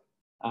heart.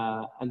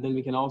 And then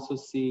we can also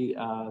see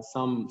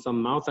some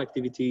mouth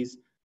activities,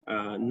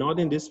 not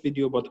in this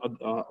video, but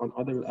on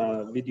other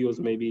videos,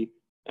 maybe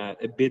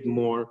a bit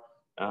more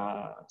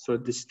sort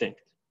of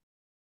distinct.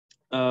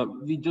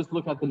 We just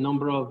look at the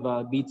number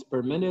of beats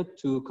per minute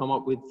to come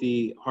up with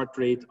the heart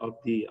rate of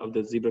the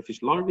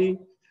zebrafish larvae.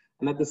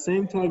 And at the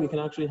same time, we can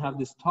actually have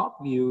this top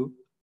view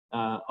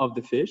of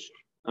the fish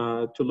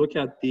to look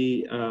at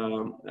the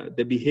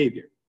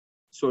behavior.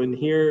 So in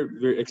here,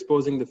 we're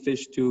exposing the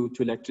fish to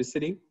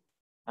electricity,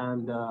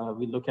 and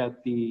we look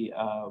at the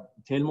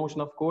tail motion,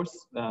 of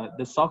course.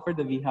 The software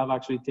that we have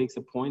actually takes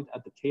a point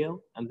at the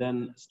tail and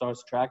then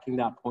starts tracking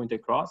that point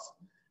across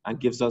and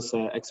gives us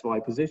a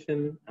XY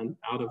position. And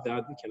out of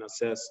that, we can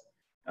assess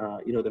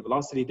the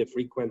velocity, the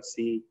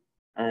frequency,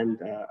 and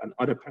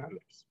other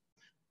parameters.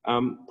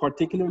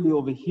 Particularly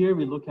over here,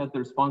 we look at the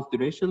response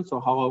duration. So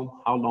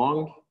how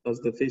long does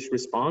the fish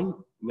respond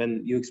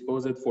when you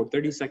expose it for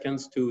 30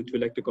 seconds to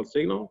electrical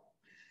signal?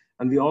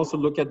 And we also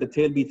look at the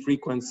tail beat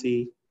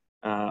frequency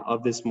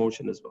of this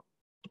motion as well.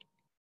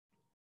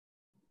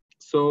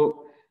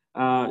 So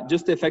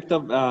just the effect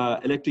of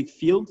electric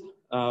field,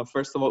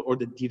 first of all, or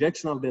the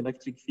direction of the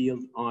electric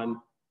field on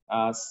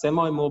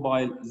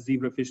semi-mobile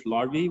zebrafish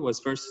larvae was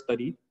first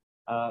studied.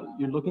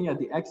 You're looking at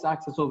the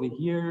x-axis over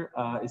here.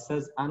 It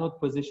says anode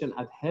position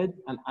at head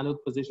and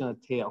anode position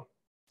at tail.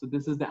 So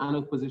this is the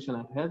anode position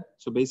at head.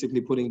 So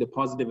basically putting the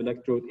positive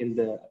electrode in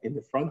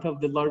the front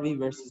of the larvae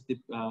versus the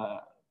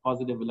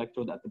positive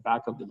electrode at the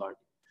back of the larvae.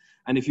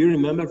 And if you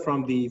remember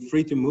from the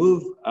free to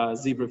move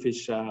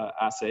zebrafish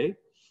assay,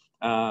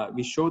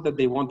 we showed that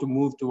they want to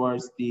move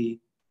towards the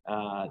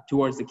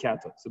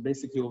cathode. So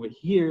basically over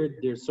here,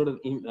 they're sort of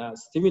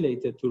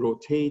stimulated to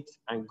rotate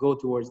and go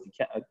towards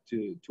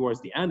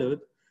the anode.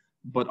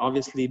 But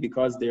obviously,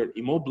 because they're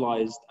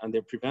immobilized and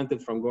they're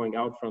prevented from going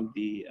out from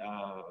the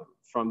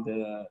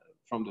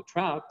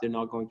trap, they're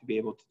not going to be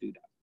able to do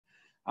that.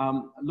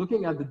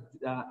 Looking at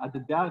the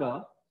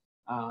data,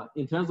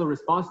 in terms of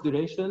response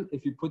duration,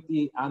 if you put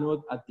the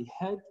anode at the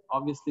head,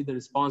 obviously the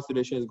response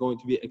duration is going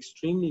to be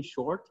extremely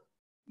short,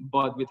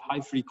 but with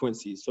high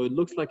frequency. So it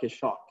looks like a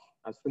shock.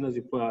 As soon as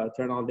you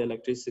turn on the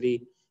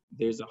electricity,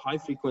 there's a high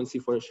frequency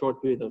for a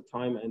short period of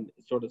time and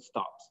it sort of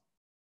stops.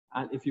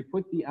 And if you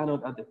put the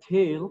anode at the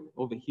tail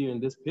over here in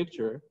this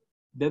picture,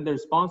 then the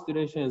response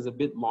duration is a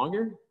bit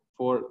longer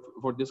for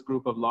this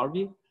group of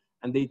larvae,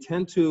 and they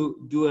tend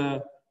to do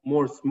a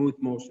more smooth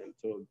motion.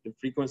 So the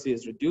frequency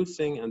is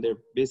reducing, and they're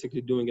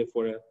basically doing it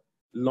for a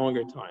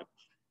longer time.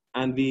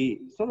 And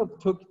we sort of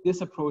took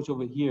this approach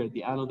over here,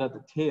 the anode at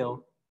the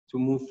tail, to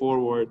move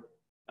forward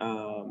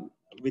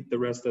with the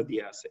rest of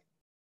the assay.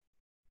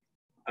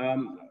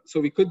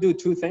 So we could do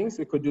two things.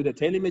 We could do the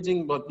tail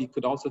imaging, but we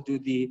could also do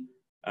the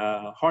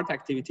heart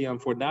activity.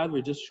 And for that,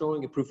 we're just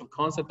showing a proof of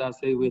concept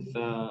assay with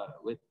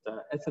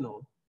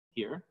ethanol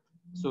here.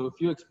 So if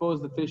you expose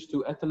the fish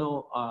to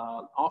ethanol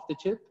off the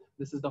chip,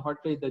 this is the heart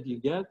rate that you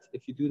get.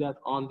 If you do that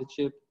on the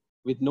chip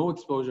with no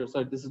exposure,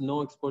 sorry, this is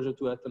no exposure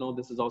to ethanol.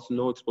 This is also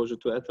no exposure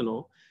to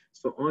ethanol.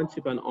 So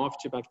on-chip and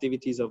off-chip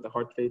activities of the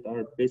heart rate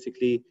are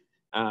basically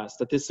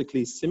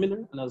statistically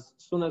similar. And as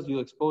soon as you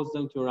expose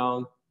them to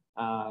around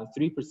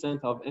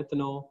 3% of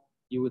ethanol,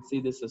 you would see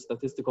this a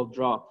statistical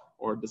drop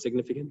or the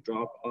significant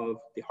drop of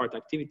the heart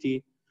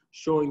activity,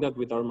 showing that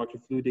with our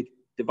microfluidic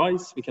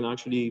device, we can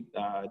actually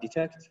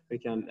detect, we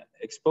can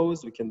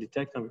expose, we can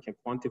detect, and we can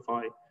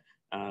quantify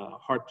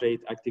heart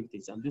rate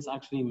activities. And this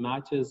actually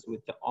matches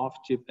with the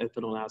off-chip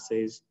ethanol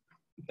assays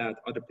that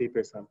other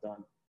papers have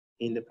done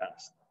in the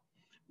past.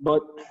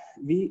 But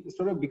we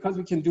sort of, because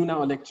we can do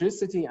now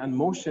electricity and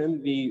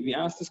motion, we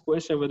asked this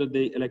question whether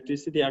the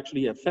electricity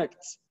actually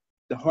affects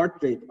the heart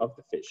rate of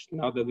the fish,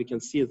 now that we can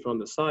see it from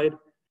the side.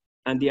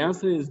 And the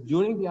answer is,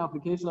 during the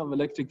application of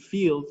electric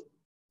field,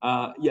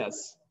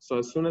 yes. So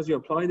as soon as you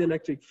apply the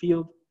electric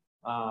field,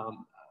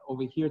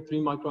 over here, 3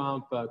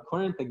 microamp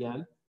current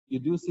again, you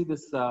do see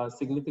this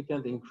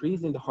significant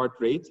increase in the heart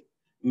rate.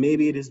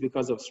 Maybe it is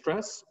because of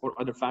stress or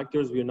other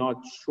factors. We're not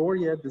sure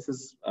yet. This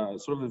is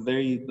sort of a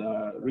very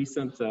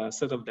recent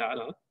set of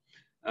data.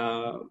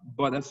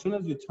 But as soon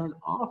as you turn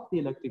off the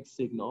electric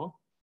signal,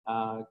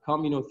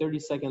 come 30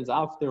 seconds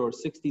after, or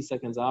 60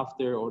 seconds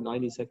after, or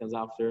 90 seconds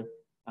after,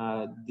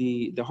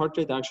 the heart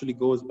rate actually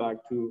goes back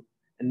to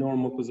a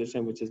normal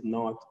position, which is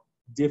not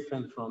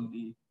different from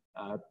the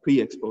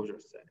pre-exposure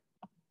setting.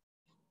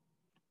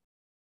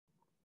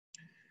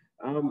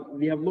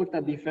 We have looked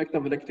at the effect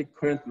of electric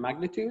current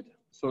magnitude.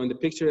 So in the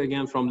picture,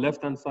 again, from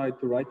left-hand side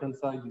to right-hand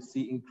side, you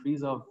see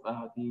increase of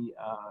the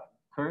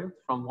current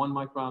from 1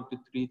 microamp to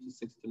 3 to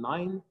 6 to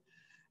 9.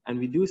 And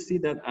we do see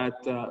that at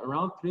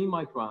around 3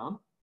 microamp,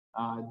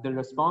 the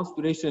response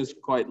duration is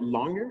quite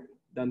longer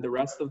than the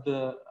rest of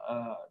the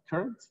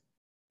current,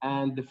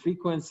 and the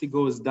frequency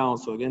goes down.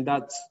 So again,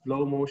 that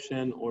slow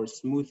motion or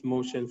smooth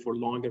motion for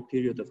longer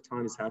period of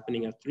time is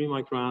happening at 3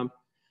 microamp,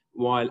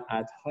 while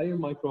at higher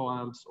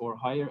microamps or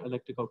higher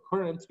electrical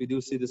currents, we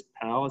do see this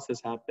paralysis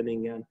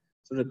happening and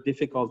sort of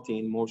difficulty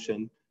in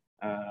motion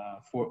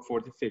for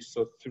the fish.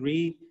 So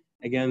 3,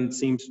 again,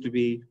 seems to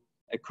be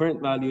a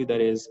current value that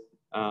is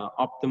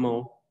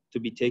optimal to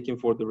be taken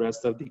for the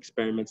rest of the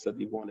experiments that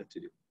we wanted to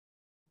do.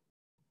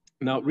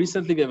 Now,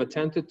 recently we have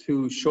attempted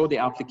to show the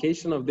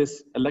application of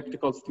this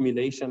electrical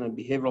stimulation and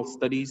behavioral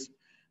studies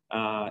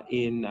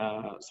in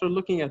sort of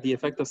looking at the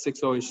effect of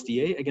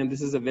 6-OHDA. Again,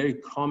 this is a very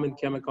common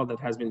chemical that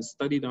has been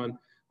studied on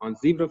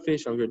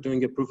zebrafish, and we're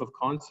doing a proof of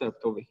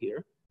concept over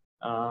here.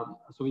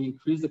 So we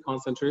increase the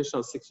concentration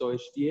of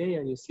 6-OHDA,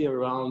 and you see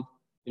around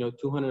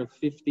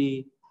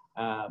 250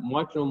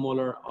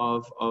 micromolar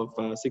of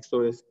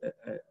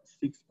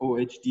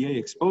 6-OHDA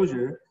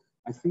exposure,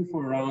 I think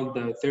for around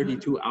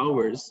 32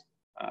 hours,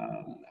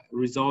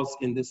 results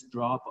in this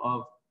drop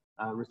of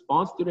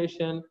response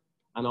duration,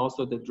 and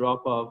also the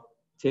drop of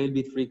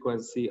tailbeat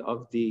frequency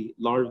of the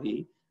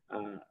larvae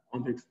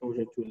under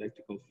exposure to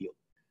electrical field.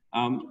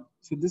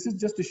 So this is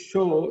just to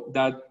show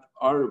that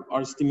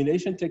our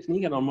stimulation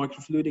technique and our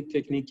microfluidic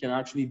technique can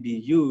actually be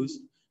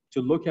used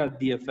to look at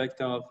the effect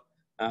of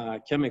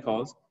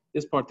chemicals.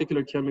 This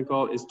particular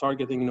chemical is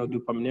targeting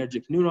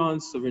dopaminergic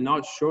neurons, so we're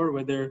not sure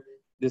whether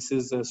this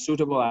is a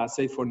suitable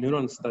assay for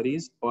neuron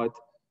studies, but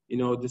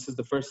this is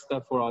the first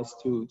step for us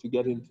to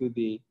get into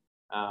the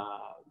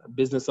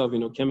business of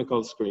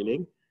chemical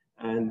screening,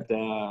 and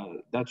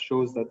that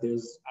shows that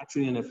there's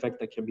actually an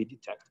effect that can be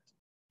detected.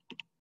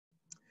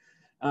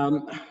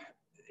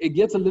 It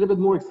gets a little bit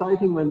more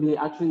exciting when we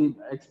actually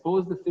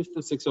expose the fish to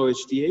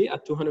 6-OHDA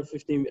at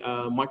 250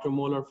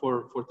 micromolar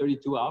for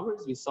 32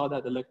 hours. We saw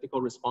that electrical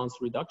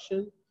response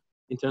reduction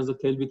in terms of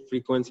tailbeat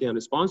frequency and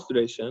response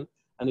duration.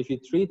 And if you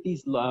treat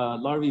these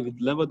larvae with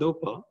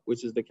levodopa,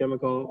 which is the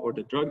chemical or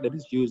the drug that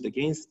is used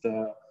against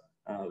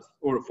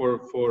or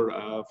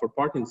for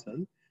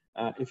Parkinson,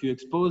 if you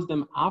expose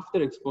them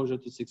after exposure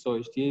to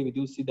 6-OHDA, we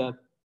do see that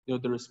the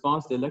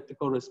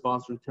electrical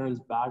response returns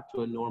back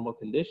to a normal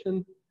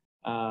condition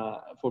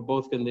for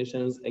both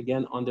conditions,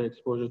 again under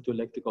exposure to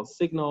electrical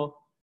signal.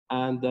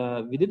 And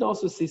we did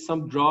also see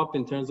some drop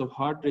in terms of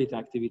heart rate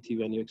activity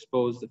when you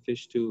expose the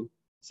fish to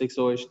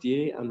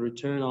 6-OHDA, and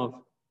return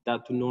of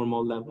that to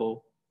normal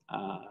level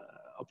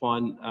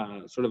upon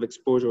sort of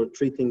exposure,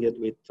 treating it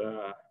with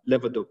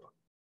levodopa.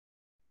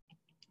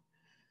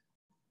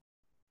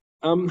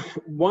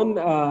 One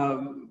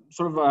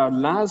sort of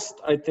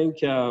last, I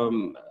think,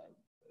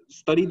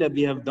 study that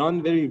we have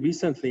done very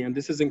recently, and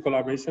this is in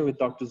collaboration with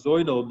Dr.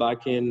 Zoidel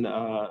back in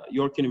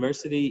York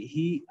University.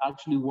 He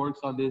actually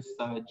works on this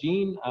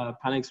gene,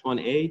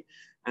 Panax1A,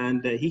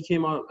 and he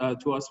came out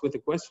to us with a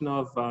question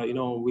of,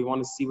 we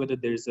want to see whether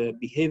there's a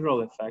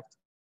behavioral effect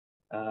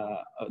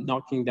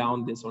knocking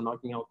down this or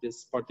knocking out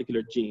this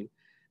particular gene.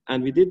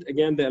 And we did,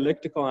 again, the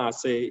electrical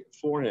assay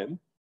for him.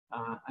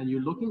 And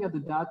you're looking at the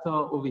data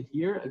over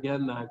here,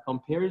 again,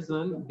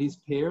 comparison, these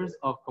pairs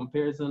of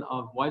comparison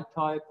of wild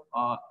type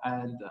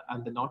and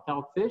the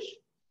knockout fish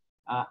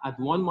at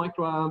 1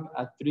 microamp,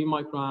 at 3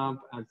 microamp,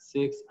 at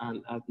 6,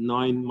 and at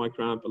 9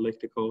 microamp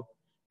electrical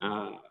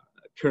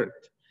current.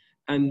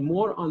 And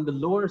more on the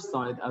lower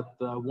side at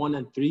 1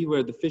 and 3,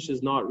 where the fish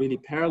is not really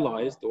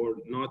paralyzed or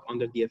not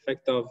under the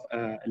effect of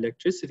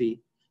electricity,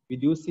 we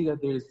do see that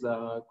there's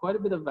quite a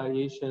bit of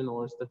variation,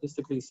 or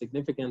statistically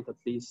significant at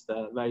least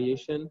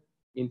variation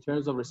in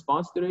terms of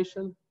response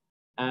duration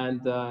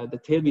and the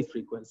tail beat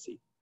frequency.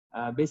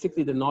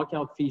 Basically, the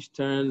knockout fish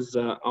turns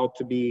out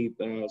to be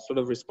sort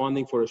of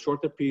responding for a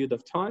shorter period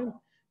of time,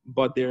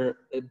 but they're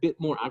a bit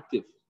more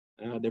active.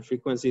 Their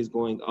frequency is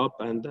going up,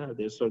 and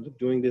they're sort of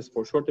doing this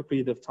for a shorter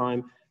period of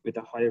time with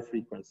a higher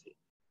frequency.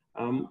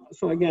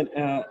 So again,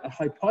 a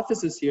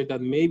hypothesis here that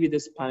maybe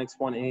this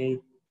Panax1A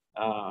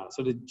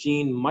so the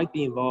gene might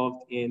be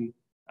involved in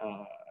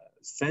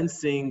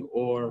sensing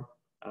or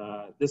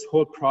this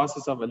whole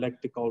process of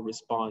electrical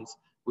response,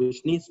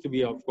 which needs to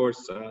be, of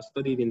course,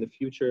 studied in the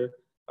future.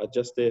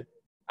 Just the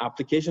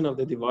application of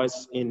the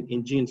device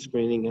in gene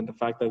screening and the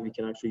fact that we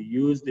can actually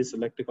use this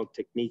electrical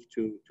technique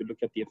to look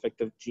at the effect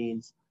of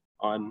genes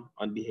on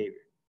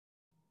behavior.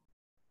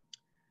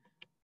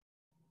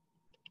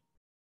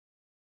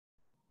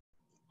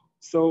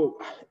 So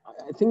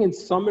I think in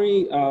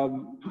summary,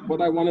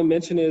 what I want to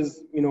mention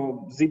is,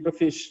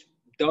 zebrafish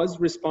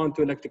does respond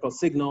to electrical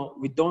signal.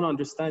 We don't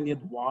understand yet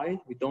why.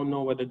 We don't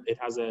know whether it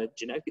has a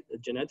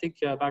genetic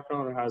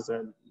background or has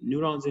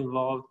neurons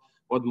involved,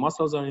 what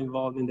muscles are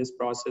involved in this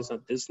process,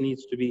 and this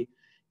needs to be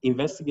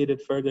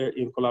investigated further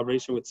in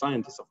collaboration with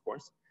scientists, of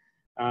course.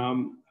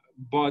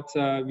 But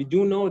we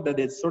do know that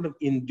it sort of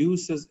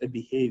induces a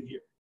behavior.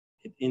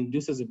 It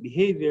induces a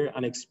behavior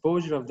and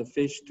exposure of the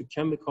fish to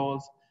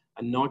chemicals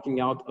and knocking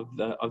out of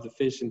the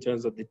fish in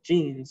terms of the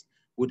genes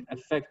would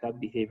affect that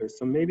behavior.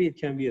 So maybe it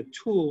can be a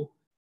tool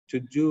to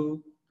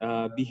do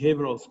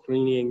behavioral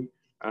screening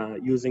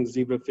using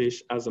zebrafish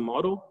as a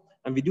model.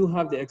 And we do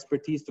have the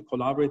expertise to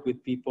collaborate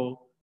with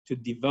people to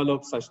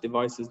develop such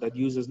devices that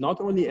uses not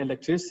only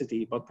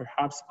electricity, but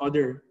perhaps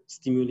other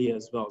stimuli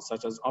as well,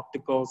 such as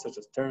optical, such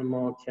as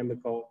thermal,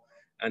 chemical,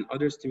 and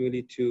other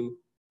stimuli to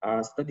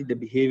study the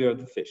behavior of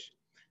the fish.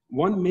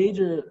 One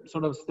major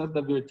sort of step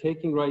that we're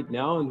taking right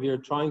now, and we are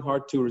trying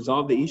hard to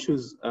resolve the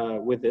issues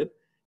with it,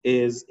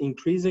 is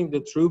increasing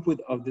the throughput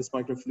of this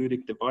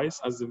microfluidic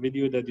device, as the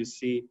video that you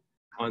see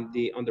on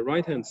the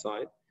right-hand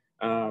side.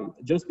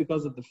 Just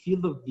because of the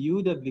field of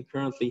view that we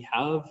currently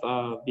have,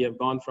 we have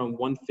gone from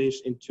 1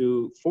 fish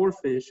into 4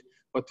 fish.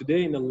 But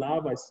today in the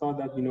lab, I saw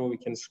that we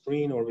can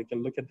screen, or we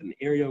can look at an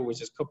area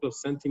which is a couple of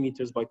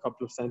centimeters by a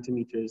couple of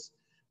centimeters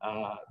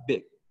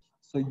big.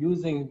 So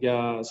using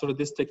sort of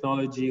this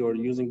technology, or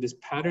using this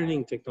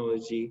patterning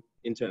technology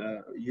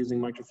into using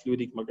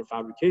microfluidic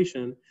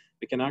microfabrication,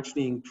 we can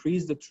actually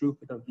increase the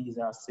throughput of these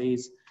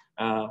assays,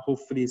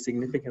 hopefully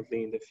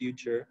significantly in the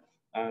future,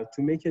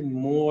 to make it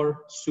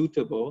more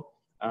suitable,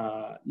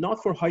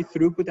 not for high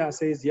throughput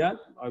assays yet.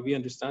 We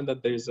understand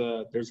that there's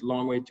a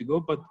long way to go,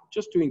 but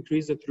just to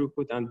increase the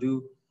throughput and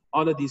do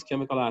all of these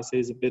chemical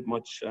assays a bit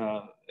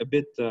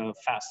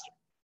faster.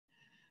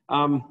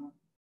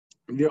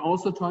 We're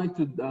also trying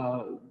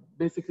to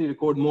basically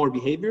record more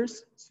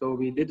behaviors. So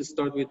we did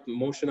start with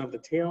motion of the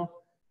tail.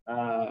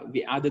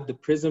 We added the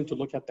prism to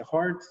look at the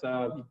heart.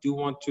 We do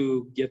want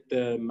to get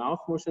the mouth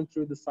motion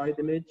through the side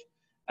image.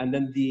 And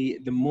then the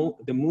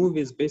move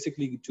is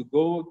basically to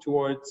go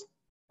towards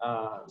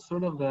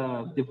sort of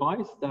the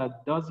device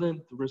that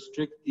doesn't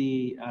restrict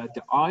the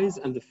eyes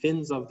and the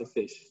fins of the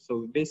fish. So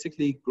we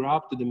basically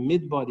grab to the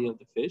mid body of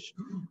the fish,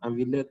 and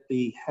we let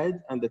the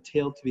head and the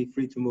tail to be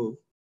free to move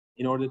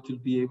in order to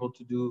be able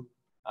to do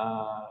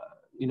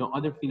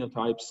other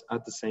phenotypes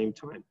at the same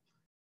time.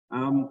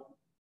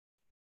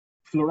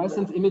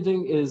 Fluorescent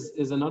imaging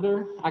is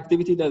another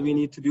activity that we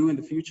need to do in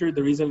the future.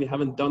 The reason we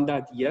haven't done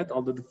that yet,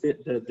 although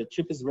the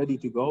chip is ready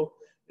to go,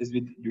 is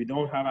we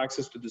don't have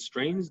access to the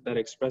strains that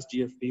express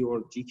GFP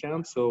or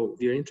GCAM. So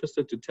we're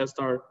interested to test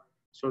our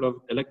sort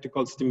of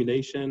electrical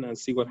stimulation and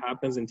see what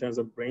happens in terms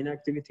of brain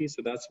activity.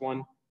 So that's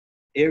one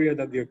area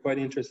that we're quite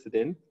interested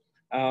in.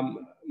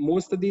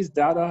 Most of these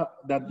data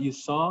that you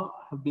saw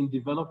have been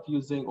developed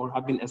using, or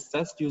have been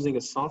assessed using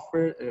a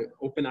software,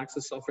 open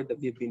access software that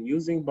we've been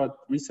using. But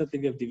recently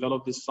we have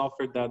developed this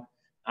software that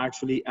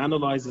actually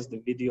analyzes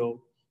the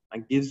video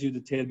and gives you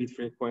the tail beat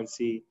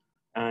frequency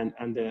and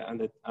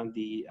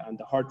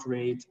the heart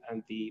rate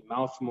and the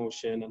mouth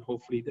motion, and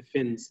hopefully the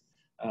fins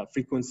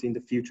frequency in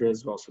the future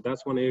as well. So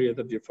that's one area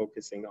that we're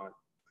focusing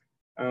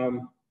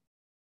on.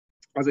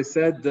 as I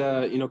said,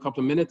 a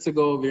couple of minutes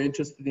ago, we're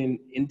interested in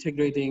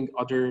integrating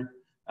other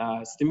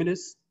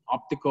stimulus.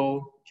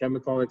 Optical,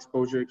 chemical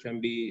exposure can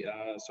be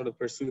sort of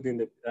pursued in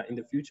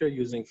the future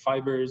using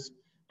fibers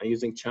and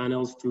using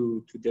channels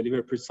to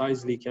deliver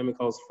precisely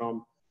chemicals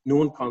from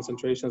known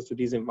concentrations to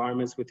these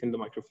environments within the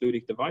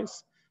microfluidic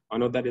device. I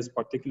know that is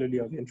particularly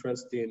of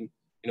interest in,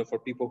 for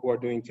people who are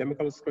doing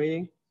chemical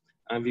screening,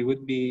 and we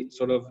would be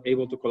sort of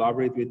able to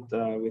collaborate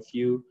with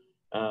you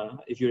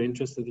if you're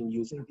interested in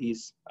using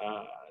these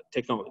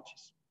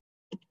technologies.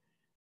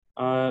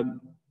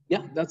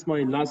 Yeah, that's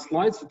my last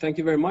slide. So thank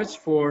you very much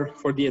for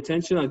the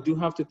attention. I do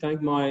have to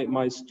thank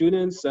my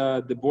students.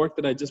 The work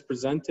that I just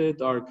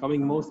presented are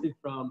coming mostly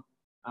from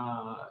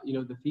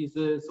the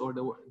thesis or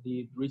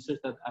the research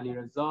that Ali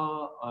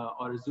Reza,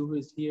 Arzu who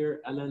is here,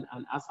 Ellen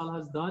and Asal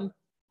has done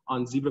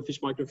on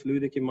zebrafish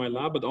microfluidic in my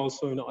lab, but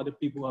also other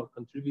people have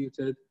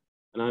contributed,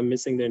 and I'm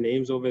missing their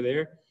names over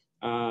there.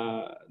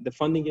 The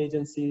funding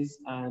agencies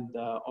and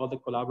all the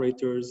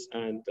collaborators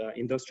and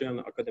industrial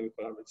and academic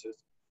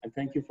collaborators. And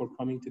thank you for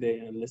coming today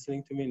and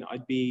listening to me. And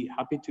I'd be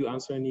happy to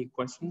answer any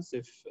questions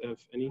if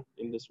any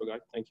in this regard.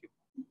 Thank you.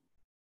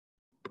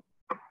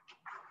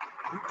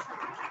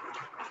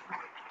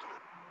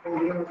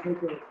 We're going to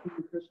take a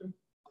quick question.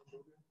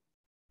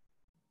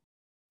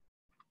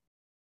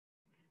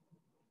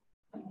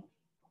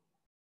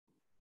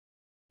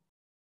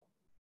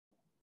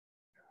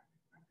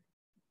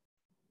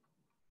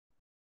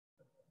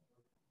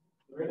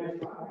 Very nice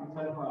talk. I just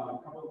have a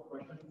couple of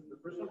questions. The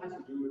first one has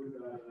to do with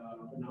the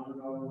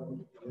phenomenon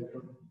of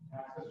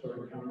access or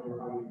encounter or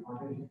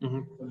marketing.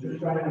 So just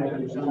trying to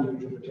understand the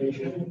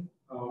interpretation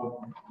of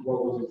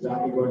what was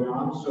exactly going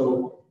on.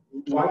 So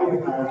why do you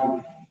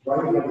have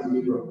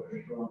zebrafish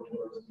going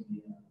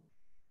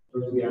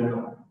towards the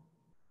anode?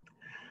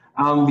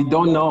 We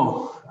don't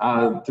know.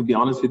 To be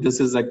honest with you, this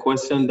is a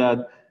question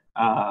that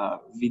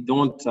we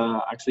don't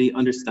actually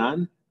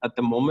understand at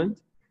the moment.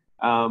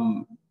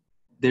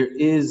 There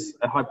is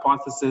a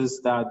hypothesis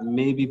that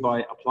maybe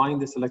by applying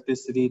this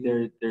electricity,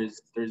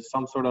 there's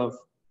some sort of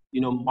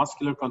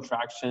muscular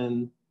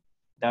contraction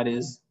that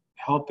is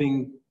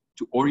helping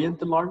to orient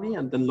the larvae,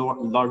 and the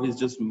larvae is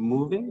just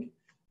moving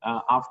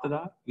after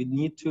that. We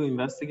need to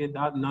investigate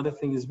that. Another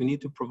thing is we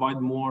need to provide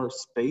more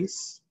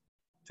space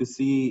to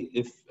see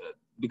if,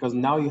 because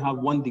now you have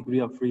 1 degree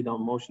of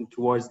freedom motion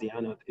towards the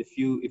anode. If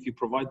you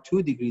provide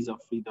 2 degrees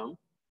of freedom,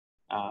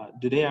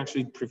 do they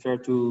actually prefer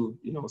to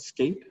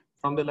escape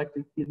from the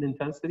electric field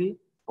intensity,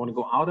 want to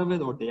go out of it,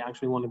 or they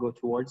actually want to go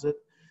towards it?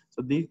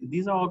 So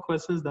these are all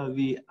questions that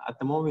we, at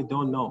the moment,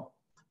 don't know.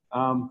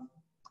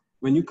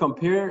 When you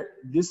compare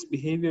this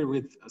behavior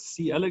with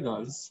C.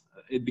 elegans,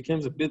 it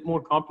becomes a bit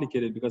more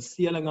complicated because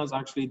C. elegans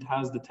actually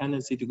has the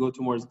tendency to go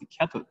towards the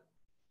cathode.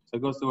 So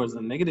it goes towards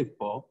the negative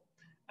pole,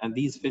 and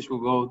these fish will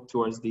go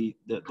towards the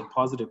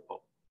positive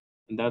pole.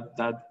 And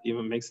that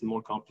even makes it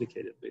more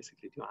complicated,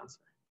 basically, to answer.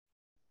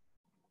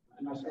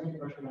 And my second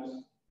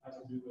question has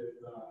to do with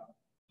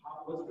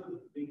what's the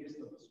biggest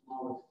of the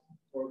smallest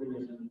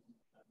organisms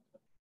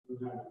that you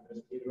have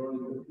investigated or in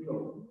the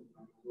field?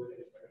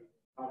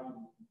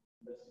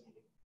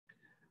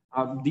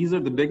 These are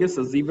the biggest.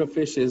 A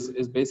zebrafish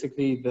is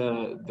basically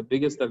the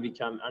biggest that we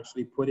can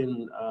actually put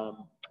in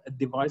a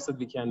device that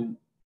we can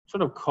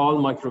sort of call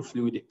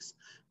microfluidics.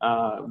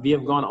 We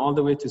have gone all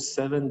the way to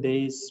 7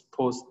 days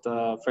post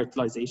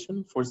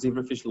fertilization for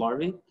zebrafish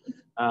larvae,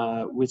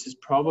 which is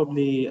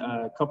probably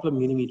a couple of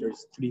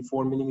millimeters,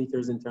 3-4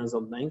 millimeters in terms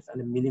of length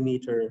and a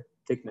millimeter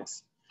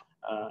thickness.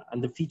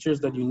 And the features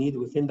that you need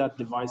within that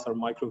device are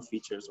micro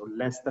features, or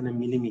less than a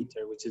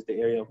millimeter, which is the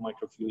area of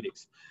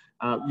microfluidics.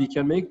 We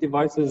can make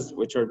devices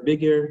which are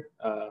bigger,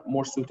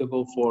 more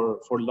suitable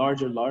for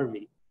larger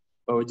larvae,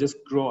 but we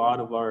just grow out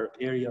of our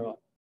area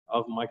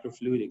of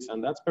microfluidics,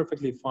 and that's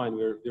perfectly fine.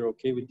 We're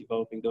okay with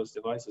developing those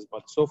devices,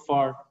 but so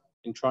far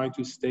in trying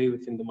to stay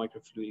within the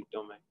microfluidic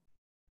domain.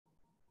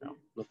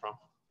 No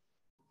problem.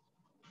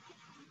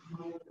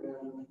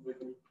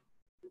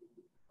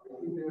 I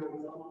think there are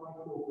some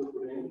parts of the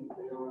brain,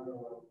 they are the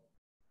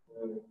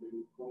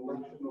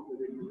conduction of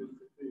the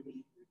electricity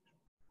is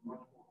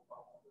much more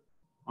faster.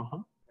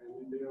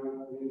 And they are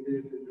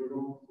mainly the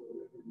neurons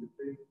in the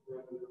face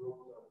where the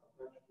neurons are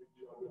attached to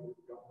each other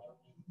with gut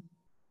junction.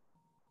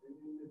 And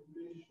in the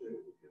fish,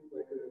 it feels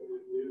like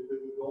there's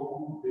a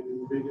long, that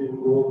is really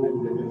involved in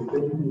the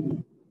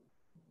extending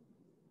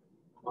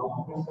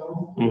mouth cells.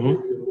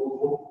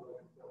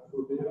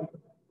 So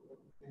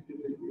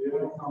there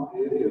are some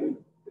areas.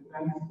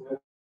 Depends where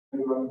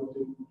you are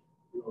putting,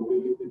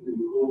 if you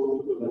go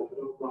to the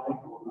lateral line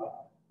or not.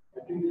 I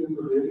think it's a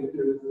very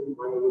interesting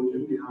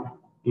biology behind.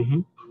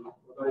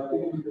 But I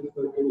think it's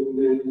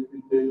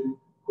the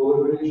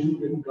collaboration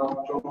with gut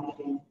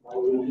junction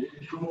biology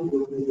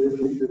will be very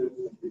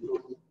interesting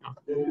because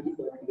there is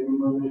like the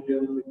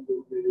mammalian, the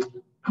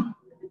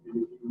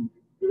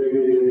gray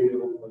area,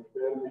 like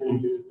that,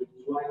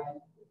 it's like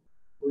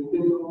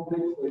within the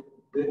context, like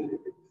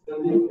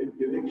studying the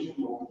direction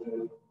of the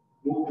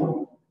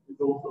movement. It's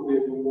also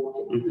very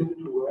important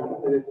to where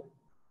the,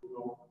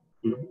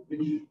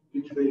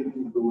 which way it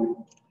is going.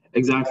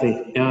 Exactly.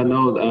 Yeah,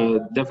 no,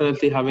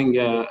 definitely having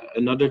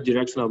another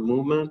direction of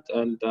movement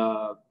and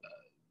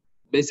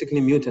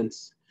basically mutants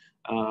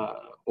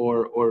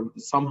or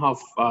somehow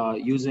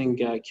using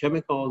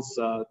chemicals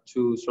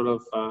to sort of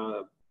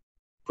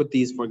put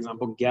these, for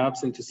example, gaps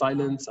into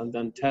silence and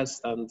then test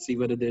and see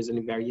whether there's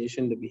any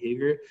variation in the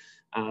behavior.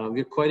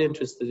 We're quite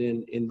interested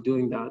in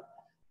doing that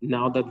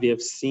now that we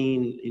have seen,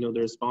 you know,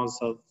 the response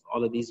of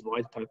all of these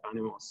wild type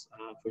animals.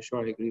 For sure,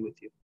 I agree with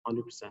you,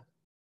 100%.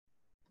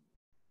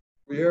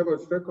 We have a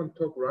second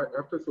talk right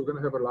after, so we're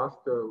gonna have a last.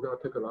 We're gonna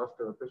take a last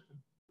question.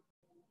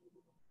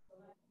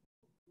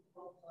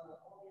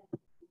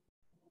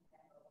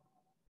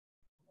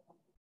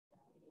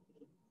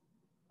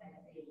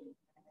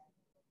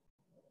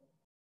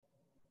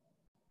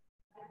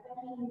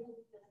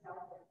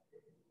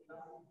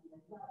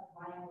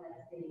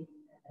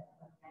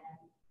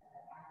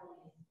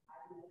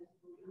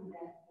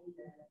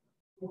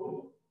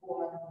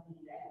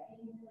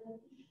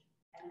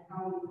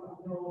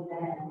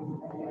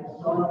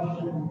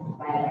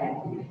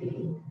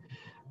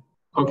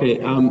 Okay,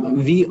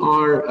 we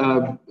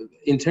are,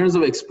 in terms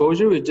of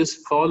exposure, we're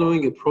just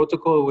following a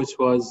protocol which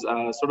was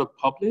sort of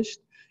published.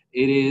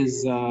 It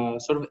is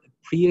sort of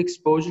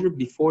pre-exposure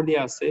before the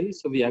assay.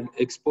 So we have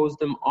exposed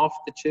them off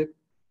the chip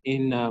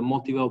in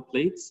multi-well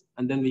plates,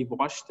 and then we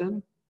wash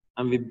them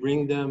and we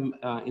bring them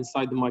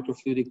inside the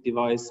microfluidic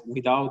device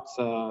without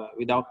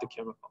the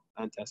chemical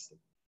and test them.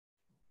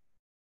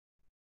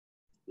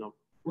 No.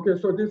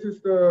 Okay, so this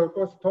is the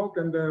first talk,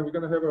 and then we're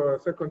going to have a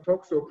second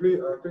talk. So please,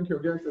 thank you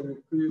again. So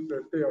please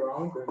stay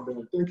around,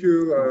 and thank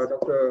you,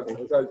 Dr.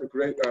 Rezai. It's a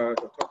great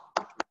talk.